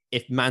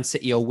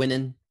City are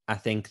winning, I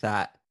think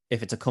that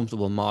if it's a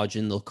comfortable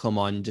margin, they'll come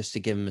on just to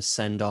give him a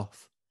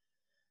send-off.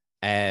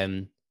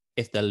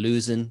 If they're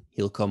losing,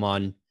 he'll come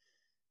on.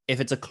 If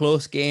it's a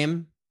close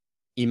game,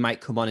 he might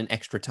come on in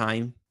extra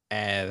time.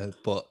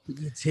 But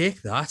you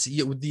take that.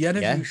 With the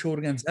energy Yeah. you showed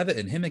against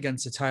Everton, him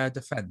against a tired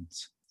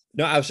defence.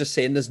 no, I was just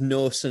saying there's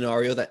no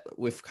scenario that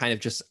we've kind of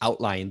just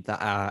outlined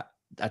that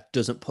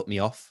doesn't put me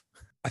off.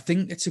 I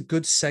think it's a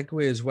good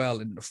segue as well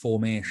into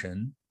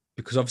formation,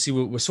 because obviously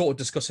we're sort of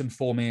discussing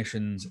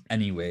formations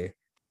anyway.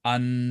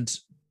 And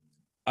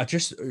I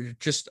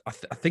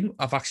think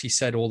I've actually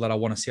said all that I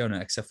want to say on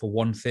it, except for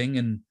one thing,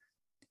 and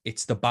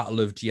it's the battle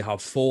of, do you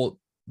have 4 at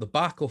the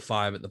back or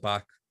 5 at the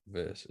back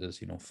versus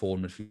 4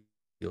 in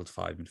midfield,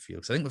 5 midfield?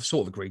 Because I think we've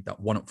sort of agreed that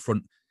 1 up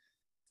front,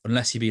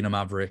 unless you're being a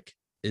Maverick,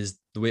 is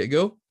the way to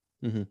go.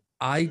 Mm-hmm.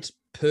 I'd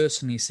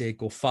personally say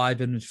go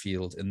 5 in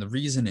midfield, and the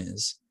reason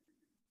is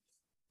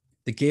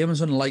the game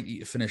is unlikely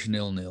to finish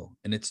 0-0,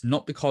 and it's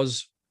not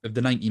because of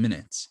the 90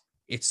 minutes.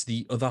 It's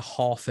the other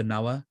half an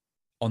hour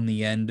on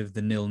the end of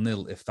the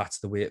 0-0. If that's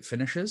the way it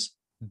finishes,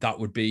 that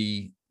would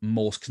be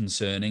most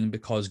concerning,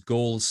 because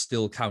goals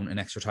still count in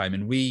extra time.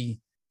 And we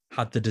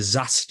had the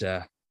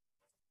disaster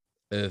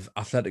of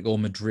Atletico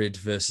Madrid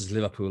versus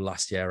Liverpool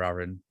last year,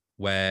 Aaron,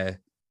 where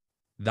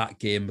that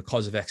game,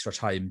 because of extra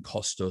time,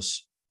 cost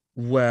us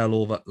well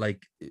over,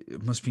 like,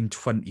 it must have been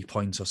 20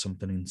 points or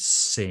something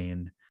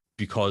insane,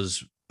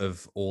 because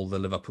of all the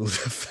Liverpool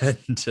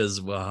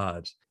defenders were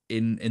had.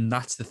 And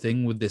that's the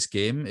thing with this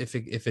game. If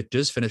it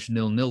does finish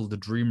 0-0, the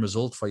dream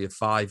result for your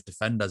 5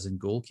 defenders and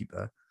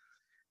goalkeeper,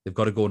 they've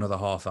got to go another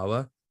half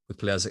hour with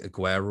players like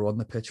Aguero on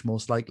the pitch,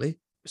 most likely.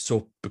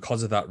 So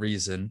because of that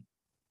reason,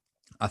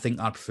 I think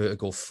I'd prefer to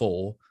go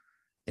 4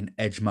 and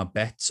edge my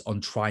bets on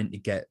trying to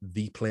get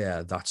the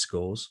player that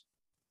scores.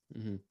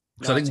 Mm-hmm.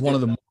 Because I think one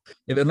of them,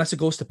 unless it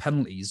goes to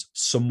penalties,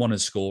 someone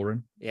is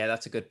scoring. Yeah,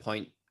 that's a good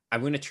point.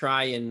 I'm going to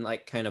try and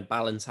kind of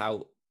balance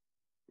out,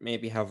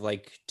 maybe have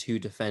 2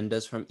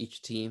 defenders from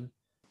each team,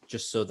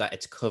 just so that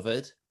it's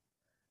covered.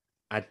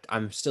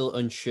 I'm still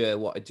unsure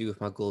what to do with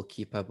my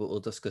goalkeeper, but we'll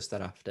discuss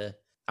that after.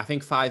 I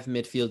think 5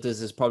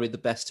 midfielders is probably the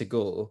best to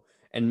go,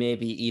 and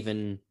maybe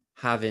even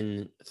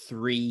having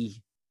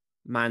 3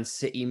 Man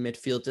City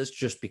midfielders,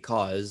 just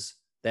because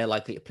they're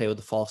likely to play with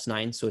the false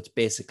 9. So it's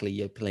basically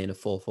you're playing a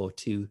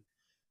 4-4-2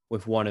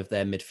 with one of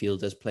their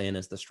midfielders playing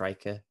as the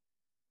striker.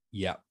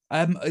 Yeah.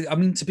 I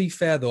mean, to be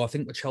fair, though, I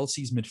think with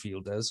Chelsea's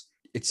midfielders,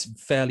 it's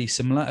fairly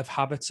similar. If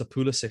Havertz or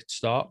Pulisic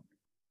start,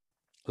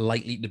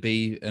 likely to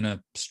be in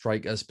a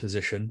striker's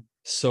position.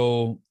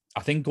 So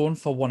I think going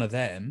for one of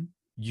them,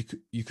 you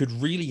could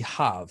really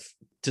have,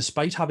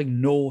 despite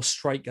having no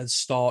strikers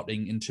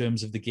starting in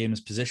terms of the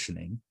game's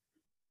positioning,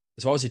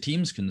 as far as the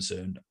team's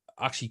concerned,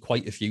 actually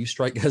quite a few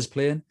strikers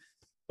playing.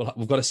 But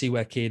we've got to see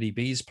where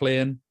KDB's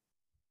playing.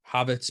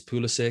 Havertz,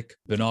 Pulisic,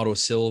 Bernardo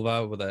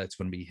Silva, whether it's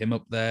going to be him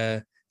up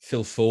there.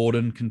 Phil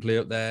Foden can play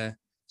up there.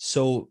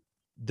 So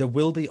there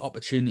will be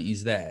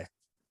opportunities there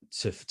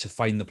to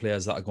find the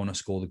players that are going to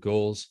score the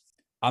goals.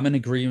 I'm in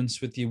agreement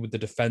with you with the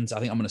defense. I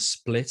think I'm going to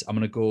split. I'm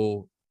going to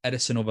go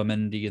Edison over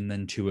Mendy and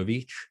then 2 of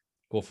each.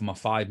 Go for my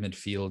 5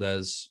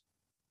 midfielders,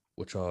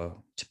 which are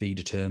to be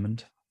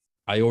determined.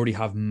 I already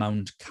have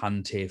Mount,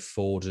 Kante,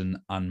 Foden,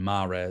 and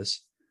Mahrez.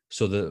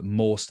 So the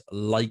most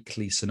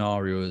likely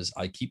scenario is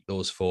I keep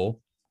those 4,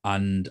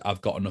 and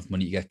I've got enough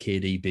money to get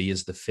KDB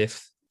as the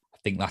 5th. I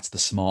think that's the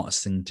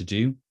smartest thing to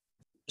do.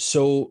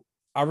 So,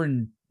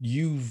 Aaron,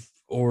 you've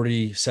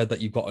already said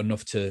that you've got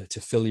enough to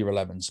fill your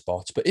 11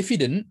 spots. But if you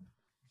didn't,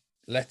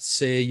 let's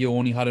say you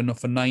only had enough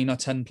for 9 or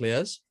 10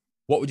 players,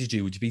 what would you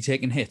do? Would you be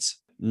taking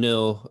hits?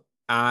 No,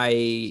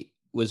 I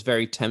was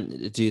very tempted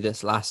to do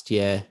this last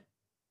year,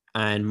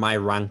 and my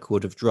rank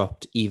would have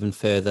dropped even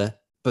further,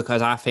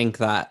 because I think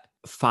that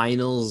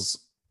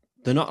finals,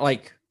 they're not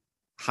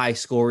high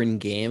scoring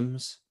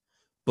games,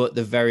 but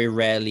they're very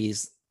rarely,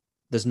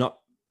 there's not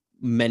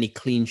many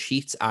clean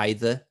sheets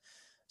either.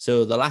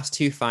 So the last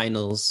 2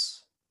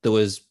 finals, there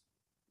was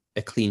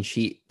a clean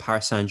sheet.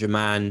 Paris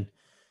Saint-Germain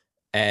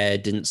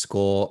didn't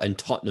score and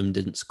Tottenham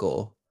didn't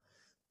score.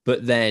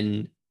 But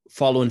then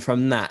following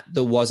from that,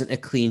 there wasn't a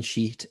clean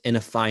sheet in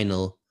a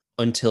final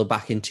until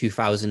back in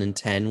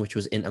 2010, which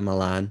was Inter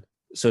Milan.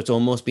 So it's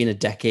almost been a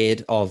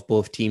decade of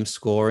both teams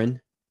scoring.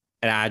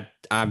 And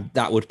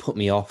that would put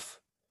me off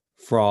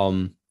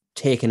from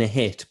taking a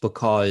hit,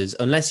 because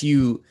unless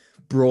you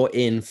brought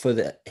in for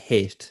the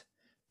hit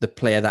the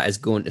player that is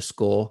going to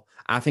score,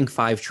 I think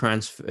 5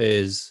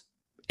 transfers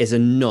is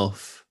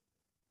enough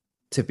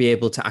to be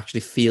able to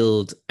actually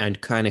field and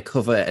kind of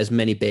cover as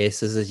many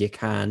bases as you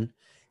can.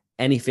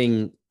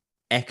 Anything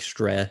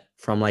extra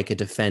from a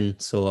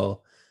defense,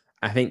 or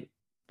I think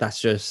that's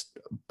just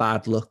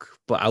bad luck.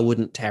 But I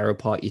wouldn't tear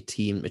apart your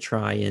team to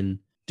try and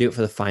do it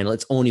for the final.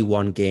 It's only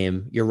 1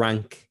 game. Your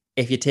rank,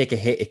 if you take a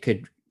hit, it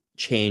could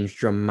change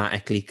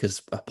dramatically,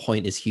 because a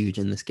point is huge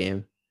in this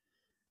game.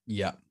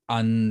 Yeah.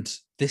 And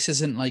this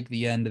isn't like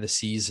the end of the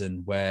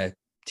season where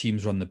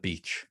teams are on the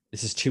beach.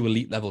 This is 2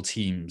 elite level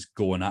teams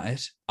going at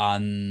it.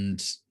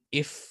 And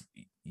if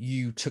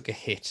you took a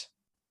hit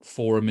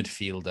for a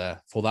midfielder,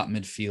 for that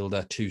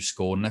midfielder to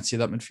score, and let's say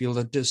that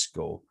midfielder does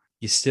score,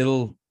 you're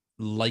still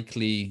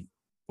likely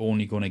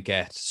only going to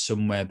get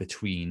somewhere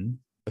between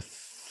a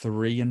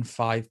 3 and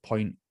 5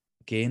 point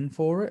gain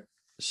for it.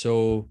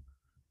 So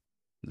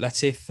let's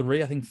say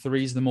 3. I think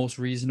 3 is the most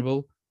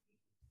reasonable.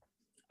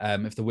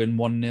 If they win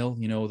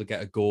 1-0, they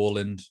get a goal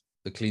and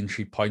the clean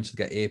sheet points,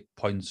 they get 8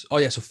 points. Oh,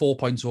 yeah, so 4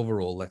 points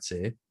overall, let's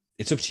say.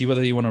 It's up to you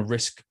whether you want to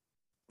risk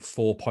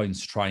 4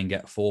 points to try and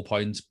get 4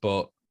 points,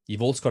 but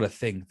you've also got to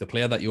think the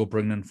player that you're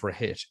bringing in for a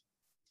hit,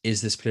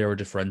 is this player a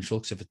differential?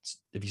 Because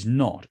if he's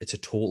not, it's a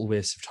total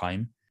waste of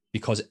time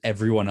because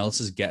everyone else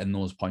is getting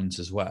those points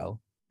as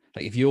well.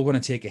 Like if you're going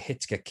to take a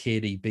hit to get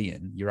KDB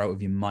in, you're out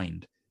of your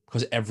mind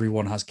because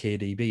everyone has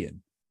KDB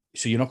in.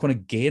 So you're not going to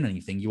gain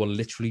anything. You are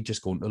literally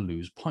just going to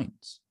lose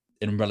points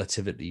in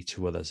relativity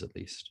to others, at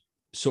least.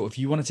 So if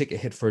you want to take a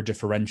hit for a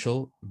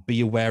differential,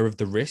 be aware of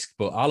the risk,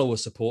 but I'll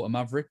always support a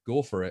Maverick.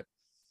 Go for it.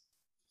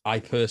 We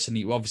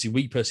personally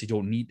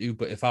don't need to,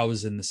 but if I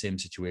was in the same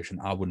situation,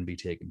 I wouldn't be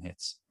taking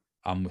hits.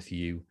 I'm with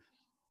you.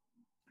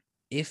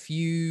 If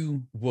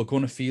you were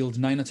going to field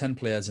 9 or 10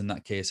 players in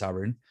that case,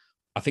 Aaron,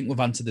 I think we've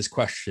answered this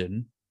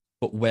question,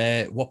 but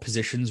what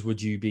positions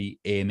would you be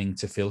aiming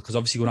to fill? Because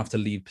obviously you're going to have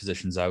to leave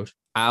positions out.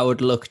 I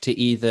would look to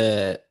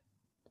either,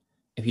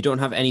 if you don't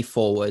have any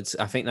forwards,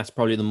 I think that's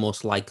probably the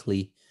most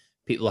likely,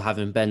 people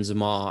having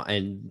Benzema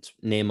and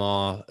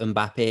Neymar,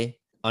 Mbappe.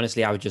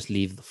 Honestly, I would just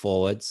leave the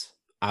forwards.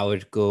 I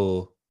would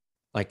go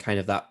like kind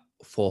of that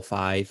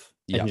 4-5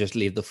 and just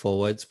leave the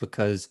forwards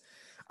because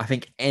I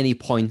think any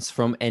points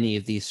from any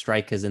of these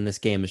strikers in this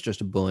game is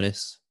just a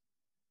bonus.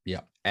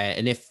 Yeah.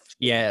 And if,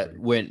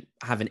 we're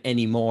having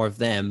any more of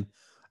them,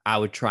 I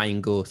would try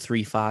and go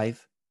 3-5.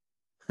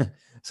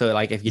 So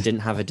like if you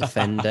didn't have a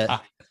defender.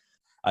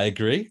 I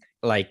agree.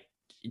 Like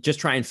just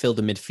try and fill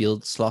the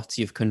midfield slots.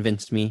 You've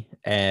convinced me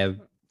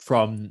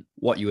from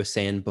what you were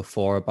saying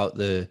before about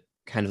the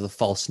kind of the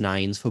false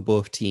nines for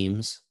both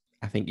teams.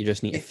 I think you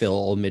just need to fill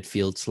all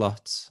midfield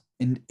slots.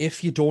 And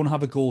if you don't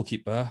have a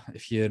goalkeeper,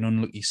 if you're an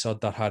unlucky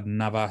sod that had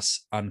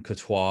Navas and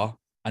Courtois,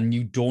 and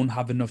you don't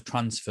have enough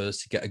transfers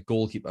to get a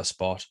goalkeeper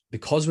spot,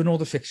 because we know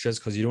the fixtures,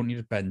 because you don't need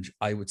a bench,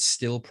 I would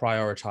still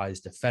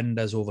prioritize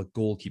defenders over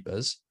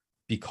goalkeepers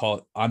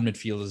and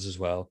midfielders as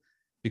well,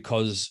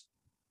 because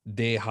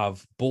they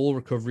have ball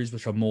recoveries,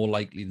 which are more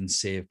likely than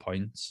save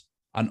points,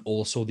 and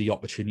also the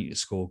opportunity to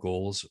score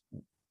goals.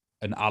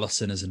 And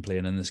Alisson isn't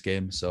playing in this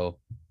game, so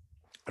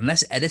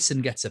unless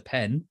Edison gets a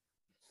pen,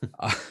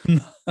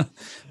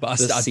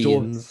 but I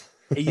don't.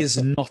 He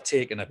is not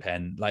taking a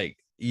pen. Like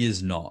he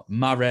is not.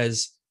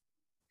 Mahrez,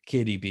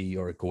 KDB,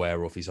 or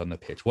Aguero if he's on the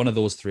pitch. One of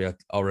those three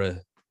are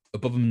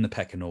above him in the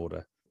pecking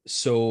order.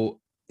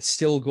 So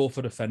still go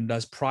for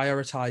defenders.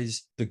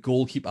 Prioritize the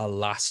goalkeeper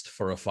last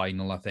for a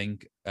final. I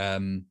think.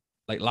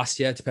 Like last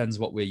year, it depends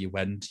what way you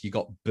went. You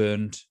got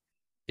burnt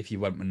if you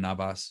went with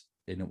Navas,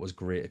 and it was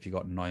great if you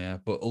got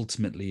Neuer. But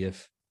ultimately,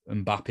 if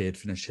Mbappe had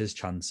finished his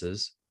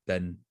chances,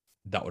 then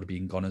that would have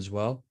been gone as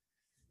well.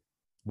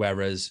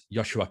 Whereas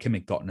Joshua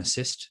Kimmich got an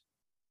assist,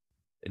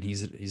 and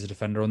he's a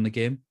defender on the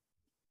game.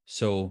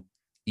 So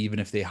even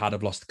if they had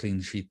have lost the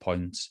clean sheet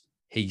points,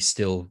 he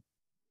still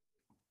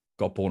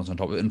got bonus on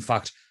top of it. In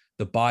fact,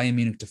 the Bayern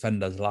Munich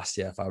defenders last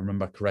year, if I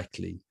remember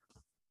correctly,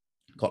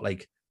 got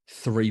like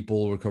 3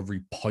 ball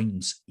recovery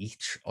points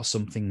each or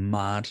something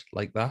mad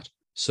like that.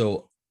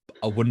 So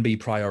I wouldn't be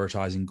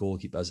prioritizing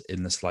goalkeepers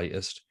in the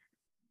slightest.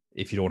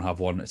 If you don't have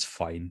one, it's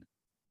fine.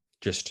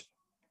 Just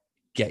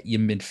get your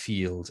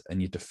midfield and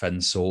your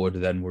defense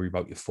sorted, then worry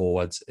about your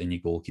forwards and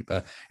your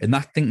goalkeeper. And I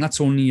think that's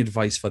only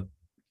advice for,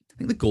 I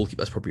think the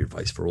goalkeeper is probably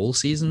advice for all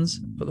seasons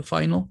for the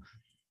final.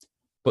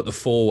 But the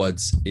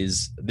forwards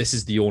this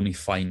is the only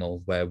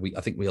final where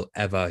I think we'll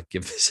ever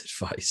give this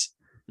advice.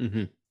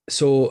 Mm-hmm.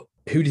 So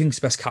who do you think's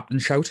best captain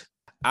shout?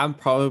 I'm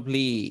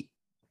probably,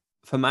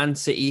 for Man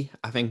City,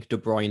 I think De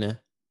Bruyne.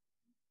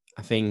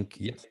 I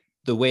think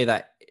the way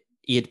that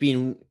he'd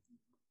been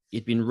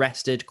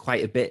rested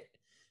quite a bit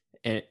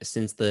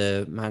since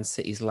the Man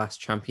City's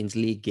last Champions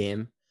League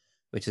game,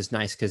 which is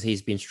nice because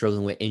he's been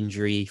struggling with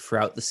injury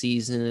throughout the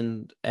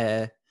season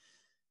and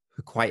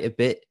for quite a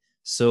bit.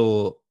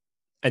 So,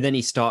 and then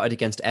he started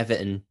against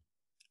Everton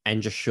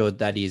and just showed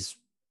that he's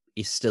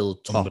still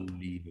top.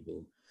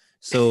 Unbelievable.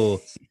 So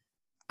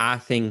I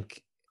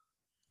think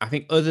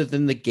other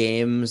than the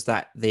games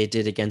that they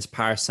did against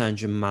Paris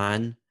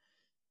Saint-Germain,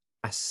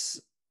 I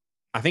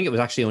think it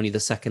was actually only the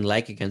second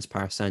leg against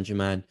Paris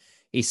Saint-Germain,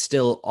 he's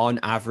still on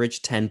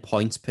average 10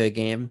 points per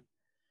game.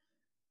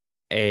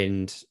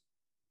 And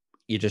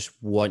you just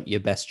want your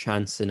best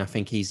chance. And I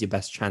think he's your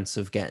best chance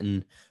of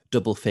getting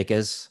double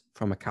figures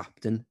from a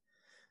captain.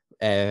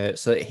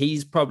 So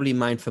he's probably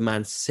mine for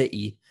Man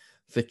City.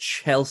 For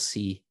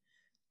Chelsea,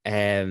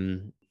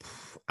 I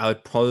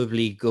would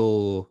probably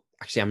go...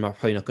 Actually, I'm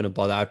probably not going to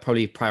bother. I'd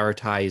probably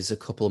prioritize a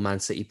couple of Man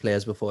City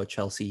players before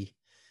Chelsea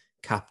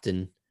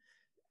captain.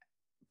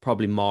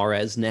 Probably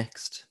Mahrez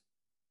next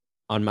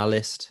on my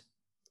list.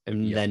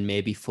 And then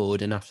maybe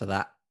Foden after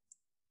that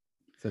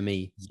for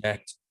me. Yeah,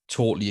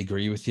 totally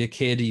agree with you.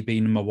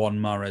 KDB number 1,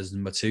 Mahrez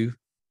number 2,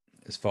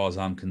 as far as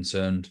I'm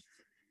concerned.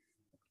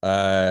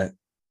 If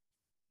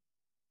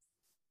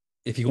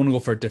you're going to go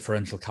for a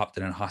differential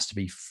captain, it has to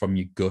be from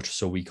your gut,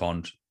 so we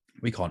can't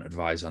we can't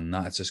advise on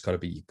that. It's just got to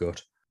be your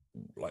gut.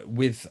 Like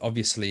with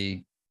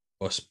obviously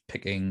us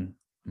picking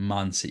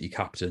Man City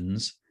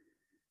captains,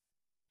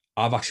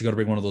 I've actually got to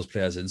bring one of those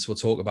players in. So we'll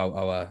talk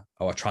about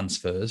our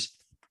transfers.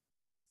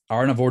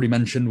 Aaron, I've already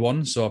mentioned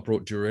one, so I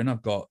brought Drew in.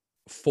 I've got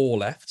 4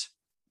 left.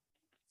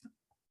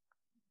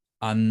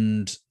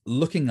 And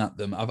looking at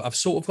them, I've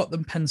sort of got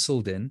them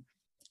penciled in.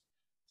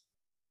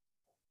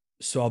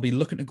 So I'll be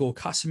looking to go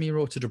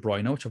Casemiro to De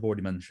Bruyne, which I've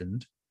already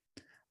mentioned.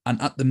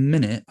 And at the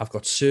minute, I've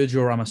got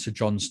Sergio Ramos to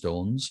John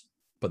Stones,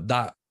 but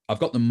that I've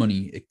got the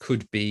money. It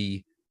could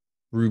be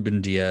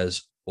Ruben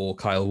Diaz or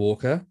Kyle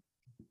Walker.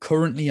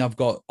 Currently, I've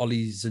got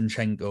Oli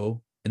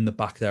Zinchenko in the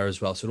back there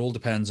as well. So it all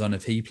depends on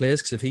if he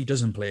plays, because if he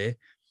doesn't play,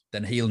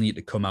 then he'll need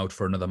to come out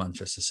for another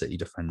Manchester City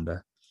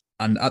defender.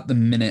 And at the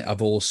minute,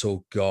 I've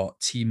also got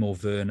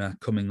Timo Werner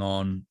coming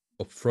on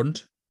up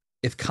front.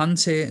 If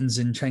Kante and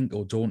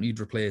Zinchenko don't need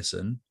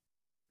replacing,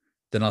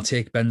 then I'll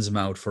take Benzema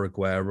out for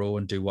Aguero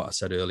and do what I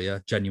said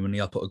earlier.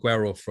 Genuinely, I'll put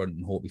Aguero up front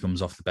and hope he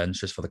comes off the bench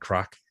just for the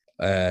crack,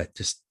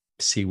 just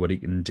to see what he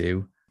can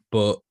do.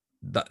 But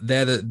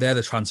they're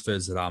the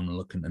transfers that I'm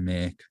looking to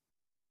make.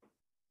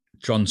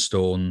 John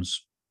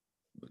Stones,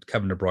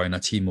 Kevin De Bruyne,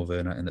 Timo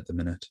Werner in at the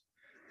minute.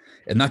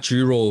 And that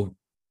Euro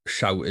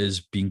shout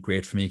has been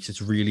great for me because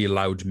it's really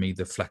allowed me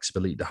the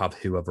flexibility to have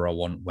whoever I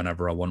want,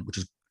 whenever I want, which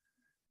is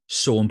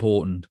so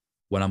important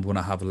when I'm going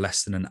to have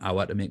less than an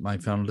hour to make my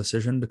final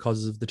decision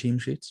because of the team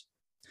sheets.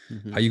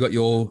 Mm-hmm. Have you got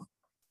your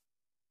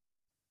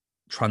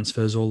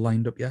transfers all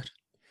lined up yet?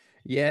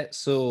 Yeah,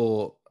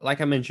 so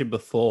like I mentioned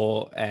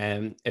before,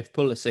 if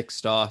Pulisic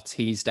starts,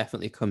 he's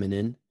definitely coming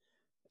in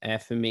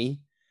for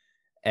me.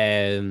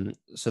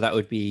 So that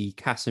would be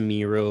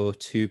Casemiro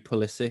to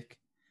Pulisic.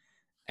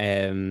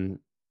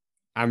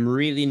 I'm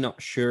really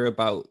not sure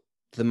about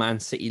the Man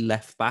City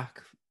left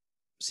back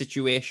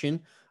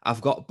situation.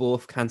 I've got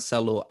both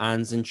Cancelo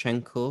and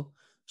Zinchenko,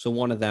 so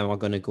one of them are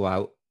going to go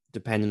out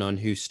depending on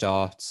who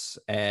starts.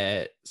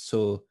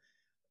 So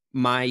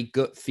my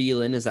gut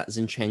feeling is that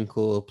Zinchenko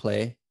will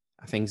play.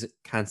 I think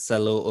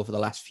Cancelo over the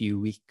last few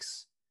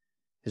weeks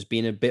has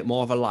been a bit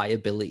more of a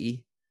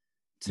liability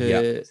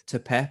to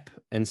Pep,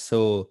 and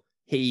so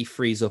he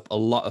frees up a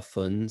lot of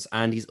funds,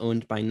 and he's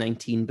owned by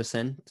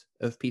 19%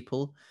 of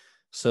people.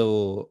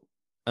 So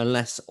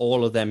unless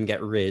all of them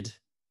get rid,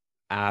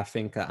 I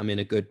think I'm in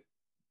a good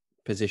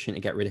position to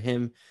get rid of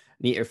him.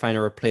 Need to find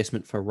a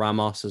replacement for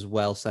Ramos as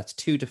well. So that's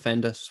 2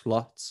 defender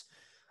slots.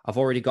 I've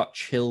already got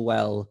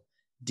Chilwell,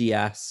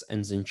 Diaz,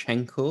 and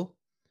Zinchenko.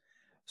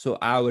 So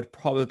I would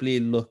probably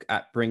look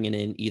at bringing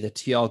in either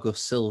Thiago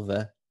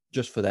Silva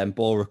just for them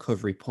ball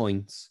recovery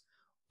points,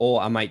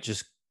 or I might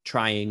just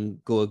try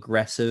and go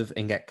aggressive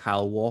and get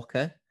Kyle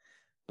Walker.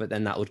 But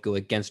then that would go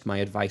against my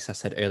advice I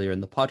said earlier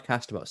in the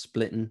podcast about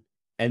splitting.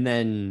 And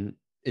then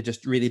it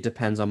just really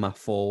depends on my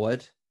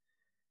forward.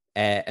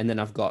 And then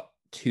I've got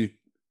 2.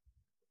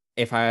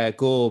 If I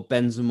go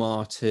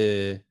Benzema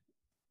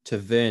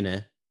to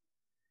Werner,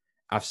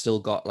 I've still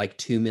got like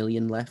 2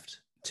 million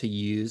left to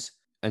use.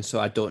 And so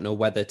I don't know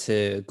whether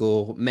to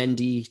go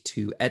Mendy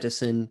to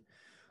Edison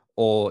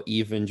or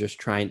even just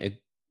trying to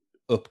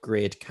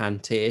upgrade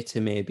Kante to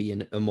maybe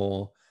a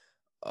more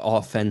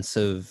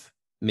offensive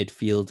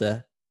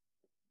midfielder.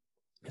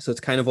 So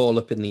it's kind of all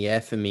up in the air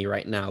for me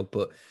right now.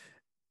 But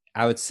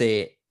I would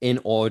say in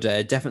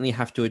order, definitely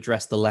have to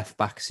address the left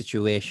back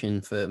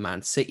situation for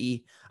Man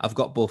City. I've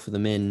got both of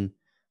them in,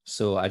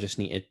 so I just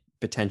need to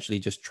potentially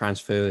just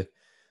transfer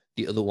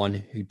the other one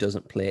who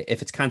doesn't play.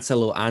 If it's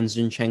Cancelo and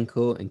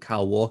Zinchenko and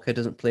Kyle Walker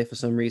doesn't play for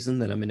some reason,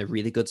 then I'm in a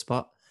really good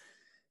spot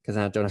because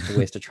I don't have to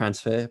waste a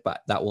transfer,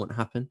 but that won't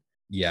happen.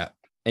 Yeah.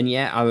 And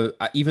yeah,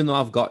 I even though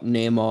I've got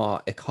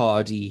Neymar,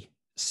 Icardi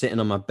sitting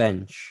on my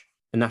bench,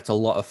 and that's a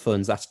lot of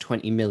funds, that's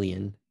 20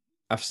 million,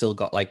 I've still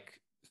got like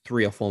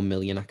 3 or 4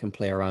 million I can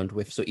play around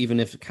with. So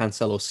even if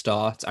Cancelo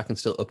starts, I can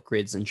still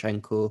upgrade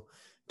Zinchenko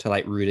to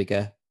like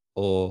Rudiger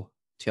or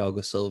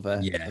Thiago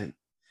Silva. Yeah.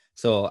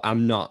 So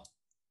I'm not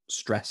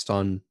stressed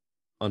on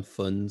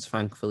funds,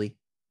 thankfully.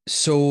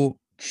 So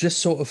just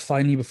sort of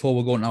finally, before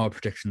we're going to our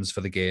predictions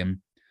for the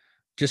game,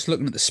 just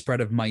looking at the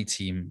spread of my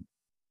team,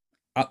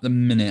 at the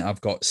minute, I've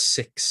got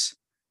 6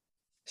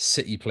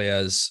 City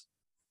players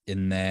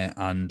in there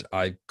and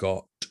I've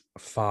got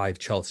 5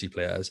 Chelsea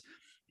players.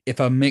 If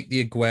I make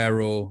the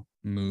Aguero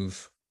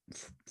move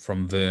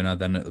from Werner,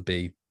 then it'll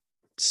be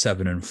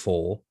 7 and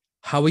 4.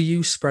 How are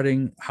you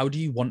spreading? How do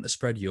you want to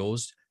spread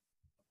yours?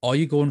 Are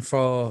you going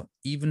for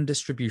even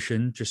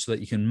distribution just so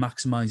that you can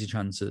maximize your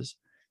chances?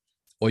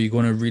 Or are you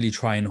going to really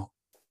try and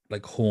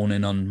like hone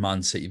in on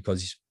Man City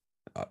because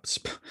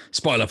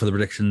spoiler for the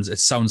predictions, it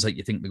sounds like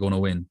you think they're going to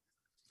win.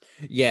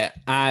 Yeah,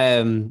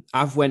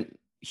 I've went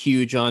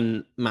huge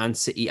on Man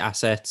City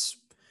assets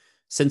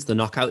since the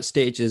knockout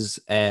stages.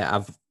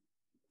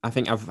 I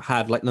think I've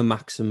had like the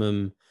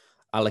maximum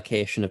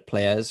allocation of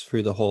players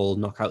through the whole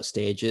knockout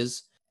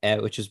stages,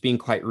 which has been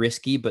quite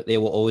risky, but they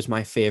were always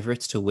my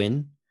favorites to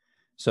win.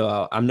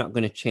 So I'm not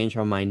going to change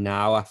my mind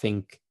now. I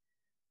think,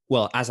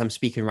 well, as I'm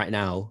speaking right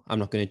now, I'm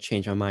not going to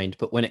change my mind.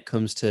 But when it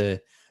comes to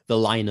the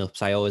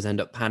lineups, I always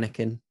end up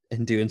panicking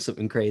and doing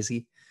something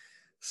crazy.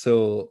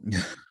 So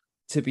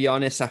to be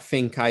honest, I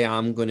think I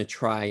am going to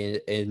try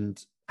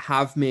and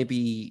have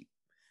maybe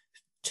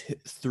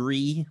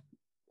 3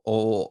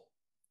 or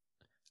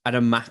at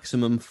a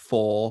maximum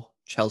 4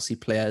 Chelsea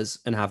players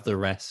and have the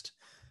rest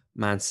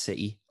Man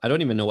City. I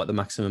don't even know what the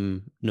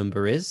maximum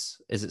number is.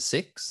 Is it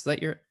 6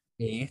 that you're...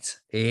 8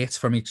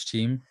 from each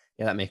team?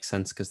 Yeah, that makes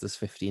sense because there's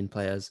 15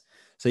 players.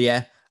 So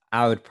yeah,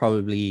 I would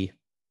probably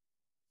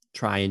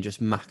try and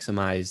just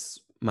maximize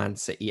Man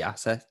City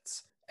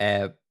assets.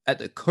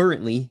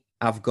 Currently,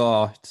 I've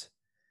got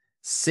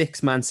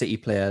 6 Man City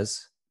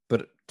players,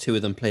 but 2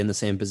 of them play in the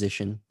same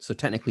position. So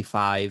technically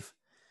 5.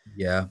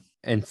 Yeah.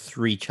 And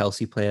 3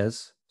 Chelsea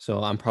players.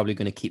 So I'm probably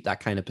going to keep that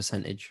kind of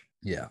percentage.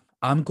 Yeah.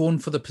 I'm going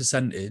for the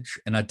percentage,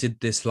 and I did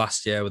this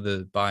last year with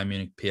the Bayern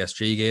Munich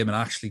PSG game, and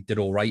I actually did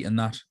all right in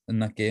that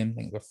game. I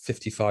think I got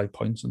 55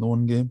 points in the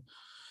one game.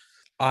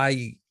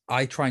 I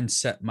try and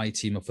set my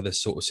team up for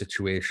this sort of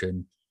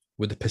situation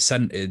with a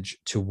percentage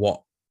to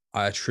what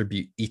I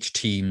attribute each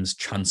team's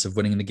chance of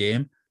winning the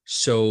game.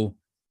 So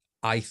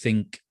I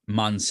think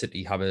Man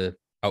City out of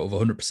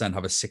 100%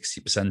 have a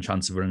 60%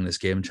 chance of winning this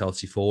game,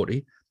 Chelsea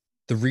 40.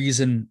 The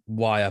reason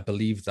why I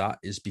believe that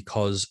is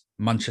because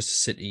Manchester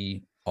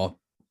City are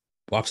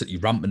absolutely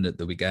rampant at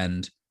the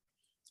weekend.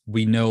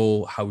 We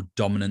know how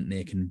dominant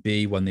they can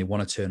be when they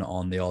want to turn it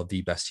on. They are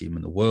the best team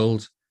in the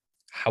world.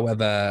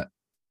 However,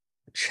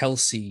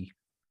 Chelsea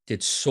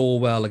did so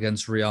well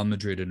against Real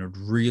Madrid and had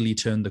really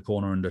turned the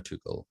corner under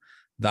Tuchel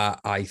that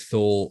I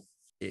thought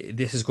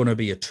this is going to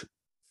be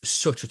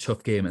such a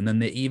tough game. And then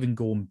they even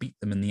go and beat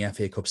them in the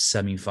FA Cup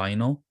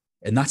semi-final.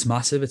 And that's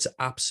massive. It's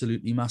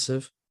absolutely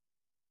massive.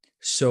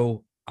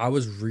 So I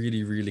was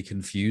really, really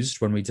confused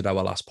when we did our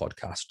last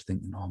podcast,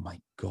 thinking, oh my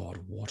God,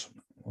 what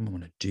am I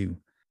going to do?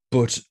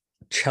 But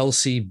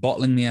Chelsea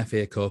bottling the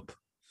FA Cup,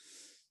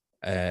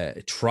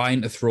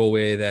 trying to throw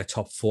away their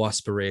top 4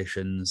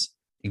 aspirations.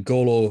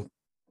 N'Golo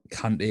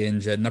Kante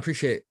injured, and I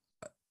appreciate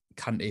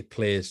Kante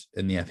played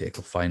in the FA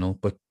Cup final,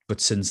 but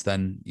since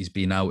then he's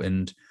been out,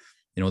 and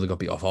they got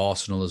beat off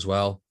Arsenal as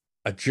well.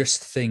 I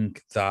just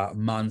think that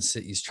Man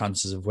City's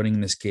chances of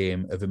winning this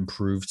game have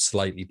improved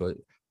slightly, but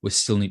we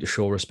still need to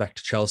show respect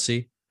to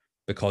Chelsea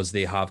because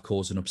they have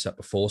caused an upset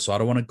before. So I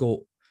don't want to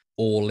go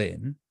all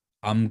in.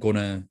 I'm going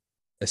to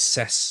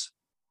assess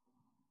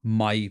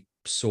my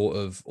sort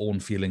of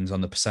own feelings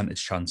on the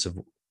percentage chance of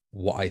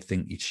what I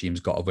think each team's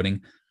got of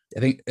winning.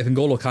 I think if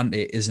N'Golo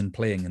Kante isn't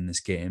playing in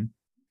this game,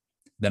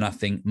 then I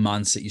think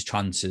Man City's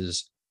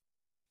chances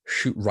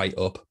shoot right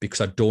up because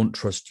I don't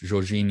trust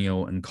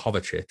Jorginho and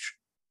Kovacic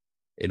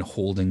in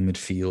holding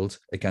midfield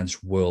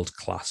against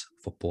world-class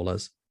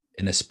footballers,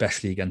 and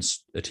especially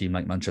against a team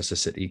like Manchester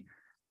City.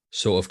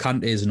 So if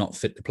Kante is not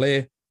fit to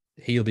play,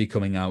 he'll be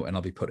coming out and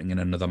I'll be putting in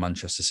another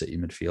Manchester City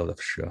midfielder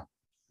for sure.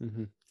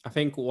 Mm-hmm. I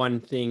think one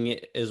thing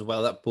as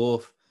well that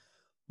both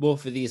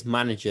of these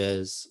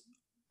managers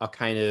are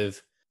kind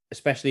of,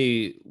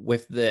 especially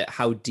with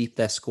how deep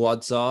their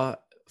squads are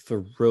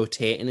for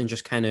rotating and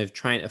just kind of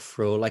trying to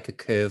throw like a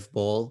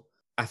curveball.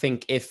 I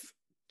think if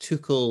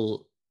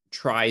Tuchel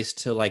tries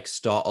to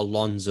start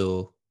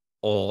Alonso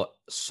or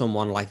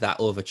someone like that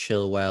over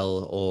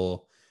Chilwell,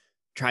 or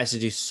tries to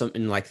do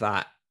something like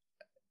that,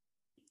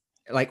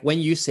 like when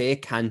you say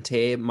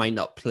Kante might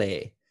not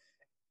play,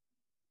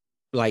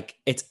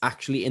 it's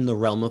actually in the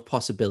realm of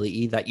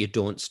possibility that you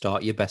don't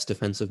start your best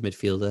defensive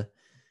midfielder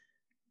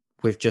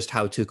with just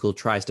how Tuchel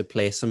tries to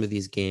play some of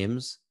these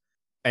games.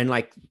 And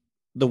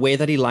the way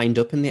that he lined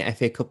up in the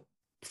FA Cup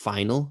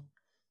final,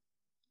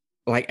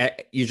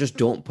 you just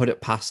don't put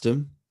it past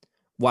him.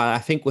 While I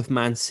think with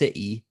Man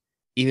City,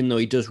 even though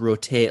he does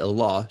rotate a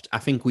lot, I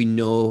think we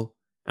know,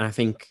 and I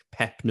think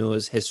Pep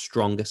knows his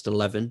strongest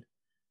 11.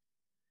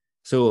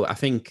 So I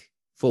think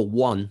for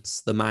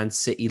once, the Man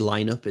City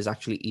lineup is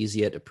actually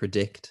easier to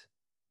predict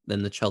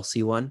than the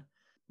Chelsea one.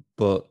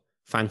 But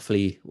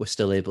thankfully, we're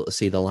still able to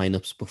see the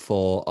lineups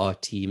before our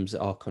teams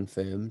are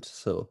confirmed.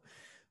 So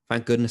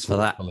thank goodness for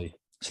that.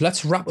 So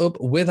let's wrap up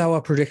with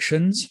our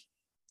predictions.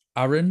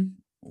 Aaron,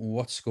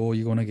 what score are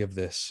you going to give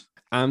this?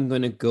 I'm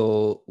going to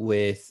go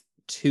with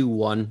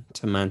 2-1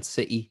 to Man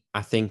City.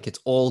 I think it's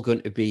all going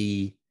to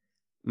be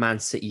Man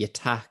City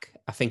attack.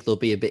 I think they'll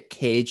be a bit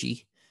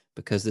cagey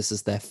because this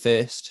is their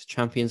first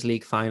Champions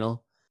League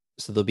final.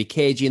 So they'll be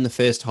cagey in the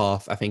first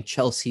half. I think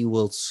Chelsea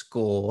will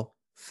score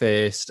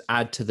first,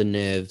 add to the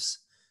nerves,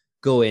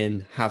 go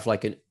in, have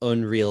an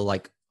unreal,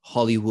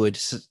 Hollywood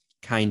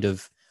kind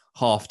of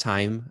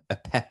halftime, a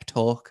pep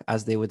talk,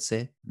 as they would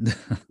say.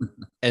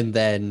 And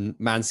then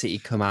Man City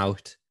come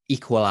out,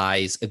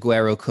 equalize.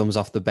 Aguero comes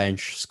off the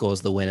bench,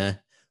 scores the winner.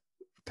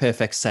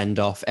 Perfect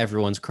send-off.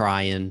 Everyone's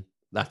crying.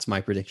 That's my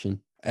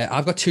prediction.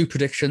 I've got 2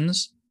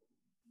 predictions.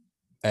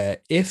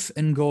 If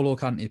N'Golo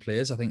Kante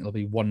plays, I think it'll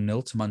be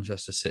 1-0 to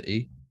Manchester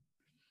City.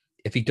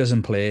 If he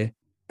doesn't play,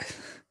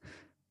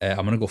 I'm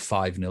going to go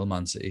 5-0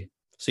 Man City.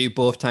 So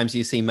both times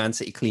you see Man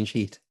City clean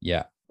sheet?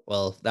 Yeah.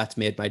 Well, that's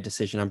made my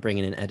decision. I'm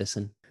bringing in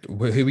Edison.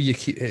 Who are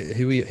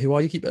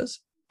your keepers?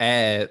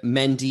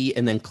 Mendy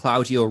and then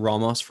Claudio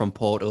Ramos from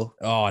Porto.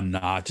 Oh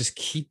nah, just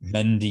keep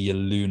Mendy, you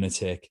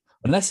lunatic.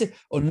 Unless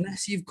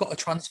you've got a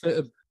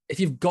transfer, if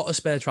you've got a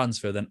spare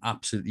transfer, then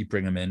absolutely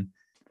bring him in.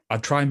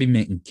 I'd try and be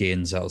making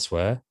gains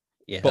elsewhere.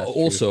 Yeah, but that's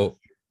also true.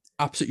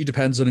 absolutely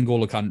depends on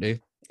N'Golo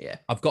Kante. Yeah.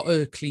 I've got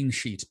a clean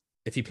sheet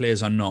if he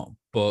plays or not,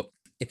 but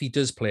if he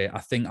does play, I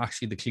think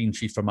actually the clean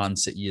sheet for Man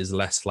City is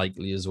less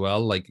likely as well.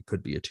 Like it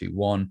could be a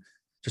 2-1,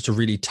 just a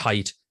really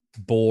tight,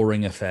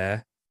 boring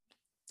affair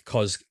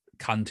because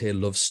Kante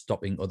loves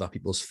stopping other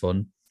people's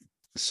fun.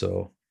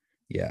 So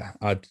yeah,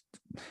 I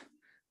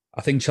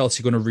think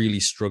Chelsea are going to really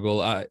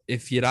struggle.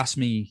 If you'd asked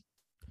me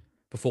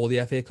before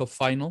the FA Cup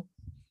final,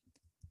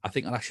 I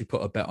think I'd actually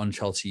put a bet on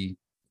Chelsea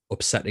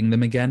upsetting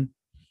them again.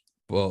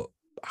 But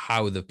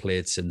how they've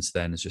played since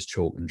then is just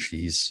chalk and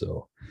cheese.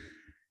 So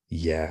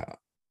yeah,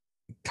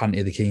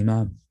 Kante the key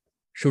man.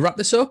 Should we wrap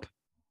this up?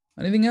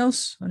 Anything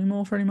else? Any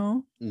more for any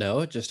more?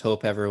 No, just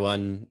hope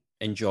everyone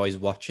enjoys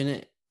watching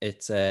it.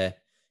 It's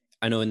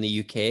I know in the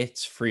UK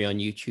it's free on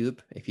YouTube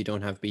if you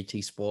don't have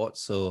BT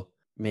Sports, so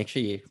make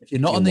sure if you're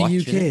not in the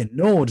UK,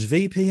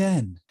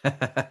 NordVPN.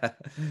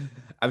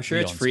 I'm sure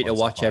it's free to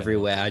watch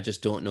everywhere. I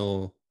just don't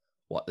know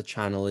what the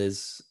channel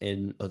is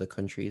in other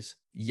countries.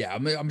 Yeah,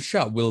 I'm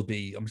sure it will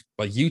be.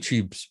 But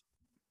YouTube's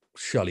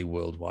surely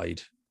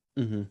worldwide.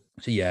 Mm-hmm.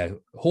 So yeah,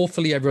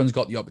 hopefully everyone's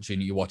got the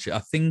opportunity to watch it. I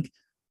think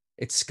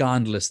it's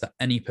scandalous that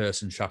any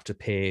person should have to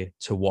pay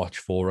to watch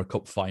for a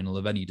cup final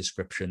of any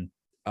description.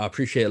 I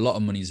appreciate a lot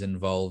of money's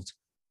involved,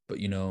 but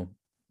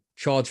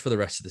charge for the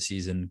rest of the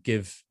season.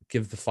 Give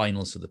the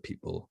finals to the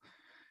people.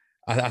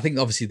 I think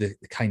obviously they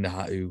kind of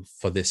had to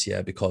for this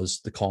year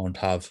because they can't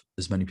have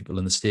as many people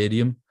in the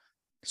stadium.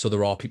 So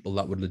there are people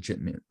that would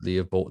legitimately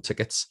have bought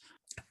tickets.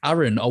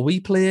 Aaron, are we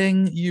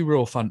playing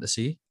Euro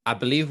Fantasy? I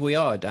believe we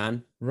are,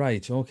 Dan.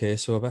 Right. Okay.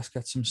 So I best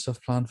get some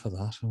stuff planned for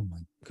that. Oh my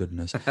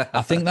goodness.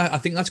 I think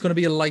that's going to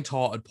be a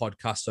light-hearted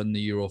podcast on the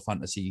Euro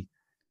Fantasy,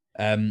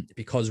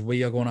 because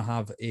we are going to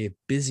have a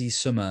busy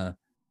summer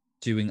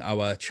doing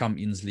our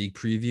Champions League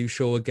preview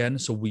show again.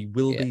 So we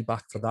will be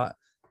back for that.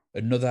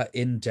 Another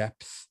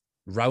in-depth,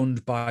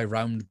 round by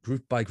round,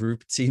 group by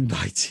group, team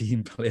by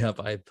team, player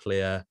by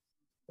player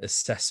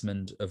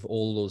assessment of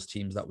all those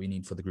teams that we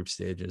need for the group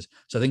stages.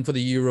 So I think for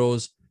the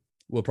Euros,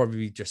 we'll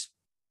probably just,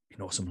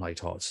 some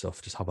light-hearted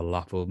stuff, just have a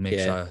laugh. We'll make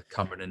sure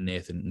Cameron and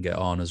Nathan can get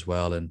on as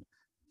well and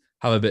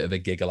have a bit of a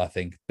giggle, I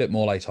think. A bit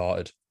more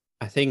light-hearted.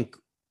 I think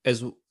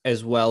as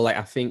well, like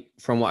I think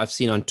from what I've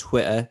seen on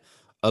Twitter,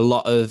 a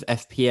lot of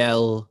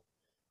FPL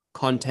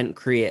content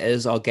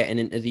creators are getting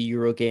into the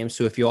Euro game.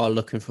 So if you are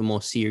looking for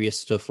more serious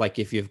stuff, like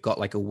if you've got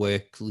like a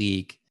work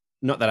league,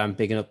 not that I'm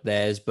bigging up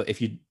theirs, but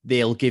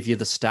they'll give you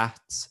the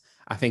stats.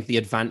 I think the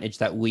advantage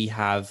that we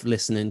have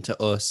listening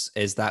to us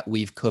is that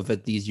we've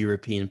covered these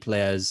European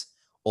players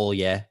all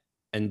year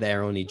and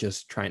they're only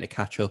just trying to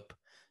catch up.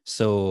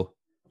 So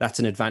that's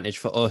an advantage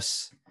for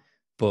us,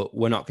 but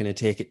we're not going to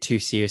take it too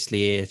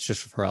seriously. It's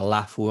just for a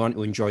laugh. We want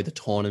to enjoy the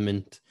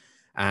tournament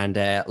and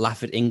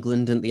laugh at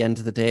England at the end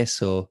of the day.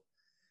 So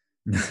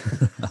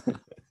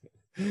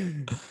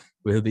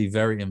we'll be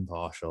very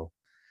impartial,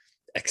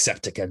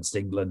 except against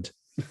England.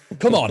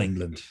 Come on,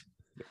 England.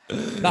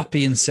 That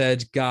being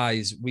said,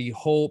 guys, we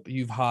hope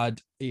you've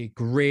had a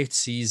great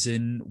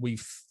season.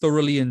 We've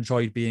thoroughly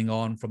enjoyed being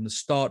on from the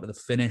start to the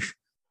finish.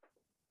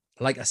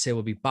 Like I say,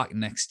 we'll be back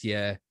next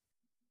year.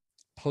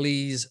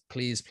 Please,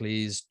 please,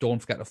 please don't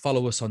forget to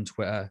follow us on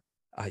Twitter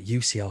at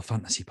UCL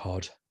Fantasy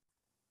Pod.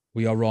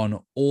 We are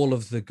on all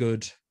of the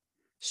good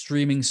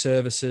streaming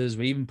services.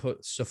 We even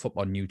put stuff up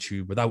on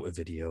YouTube without a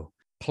video.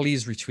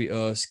 Please retweet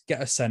us,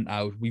 get us sent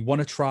out. We want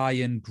to try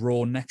and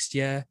grow next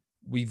year.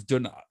 We've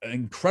done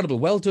incredible.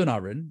 Well done,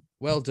 Aaron.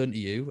 Well done to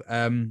you.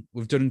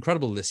 We've done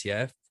incredible this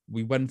year.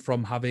 We went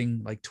from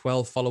having like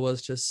 12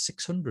 followers to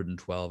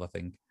 612, I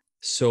think.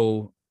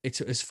 So it's,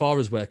 as far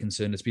as we're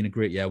concerned, it's been a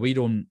great year. We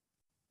don't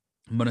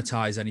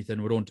monetize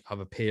anything. We don't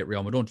have a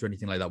Patreon. We don't do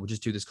anything like that. We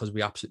just do this because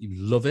we absolutely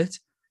love it.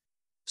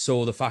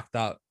 So the fact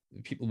that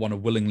people want to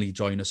willingly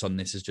join us on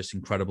this is just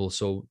incredible.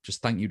 So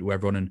just thank you to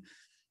everyone and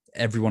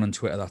everyone on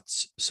Twitter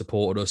that's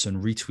supported us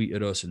and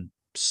retweeted us and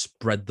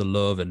spread the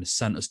love and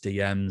sent us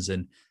DMs,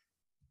 and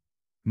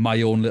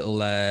my own little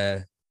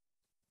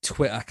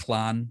Twitter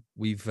clan.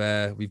 We've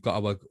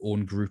got our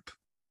own group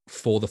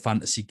for the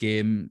fantasy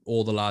game.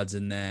 All the lads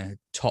in there,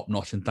 top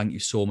notch, and thank you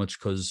so much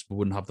because we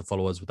wouldn't have the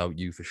followers without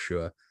you for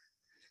sure.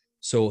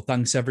 So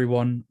thanks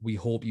everyone. We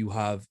hope you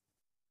have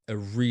a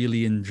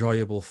really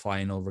enjoyable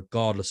final,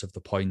 regardless of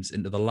the points.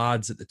 Into the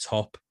lads at the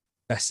top,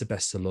 best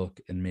of luck,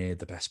 and may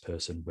the best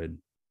person win.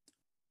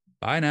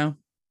 Bye now.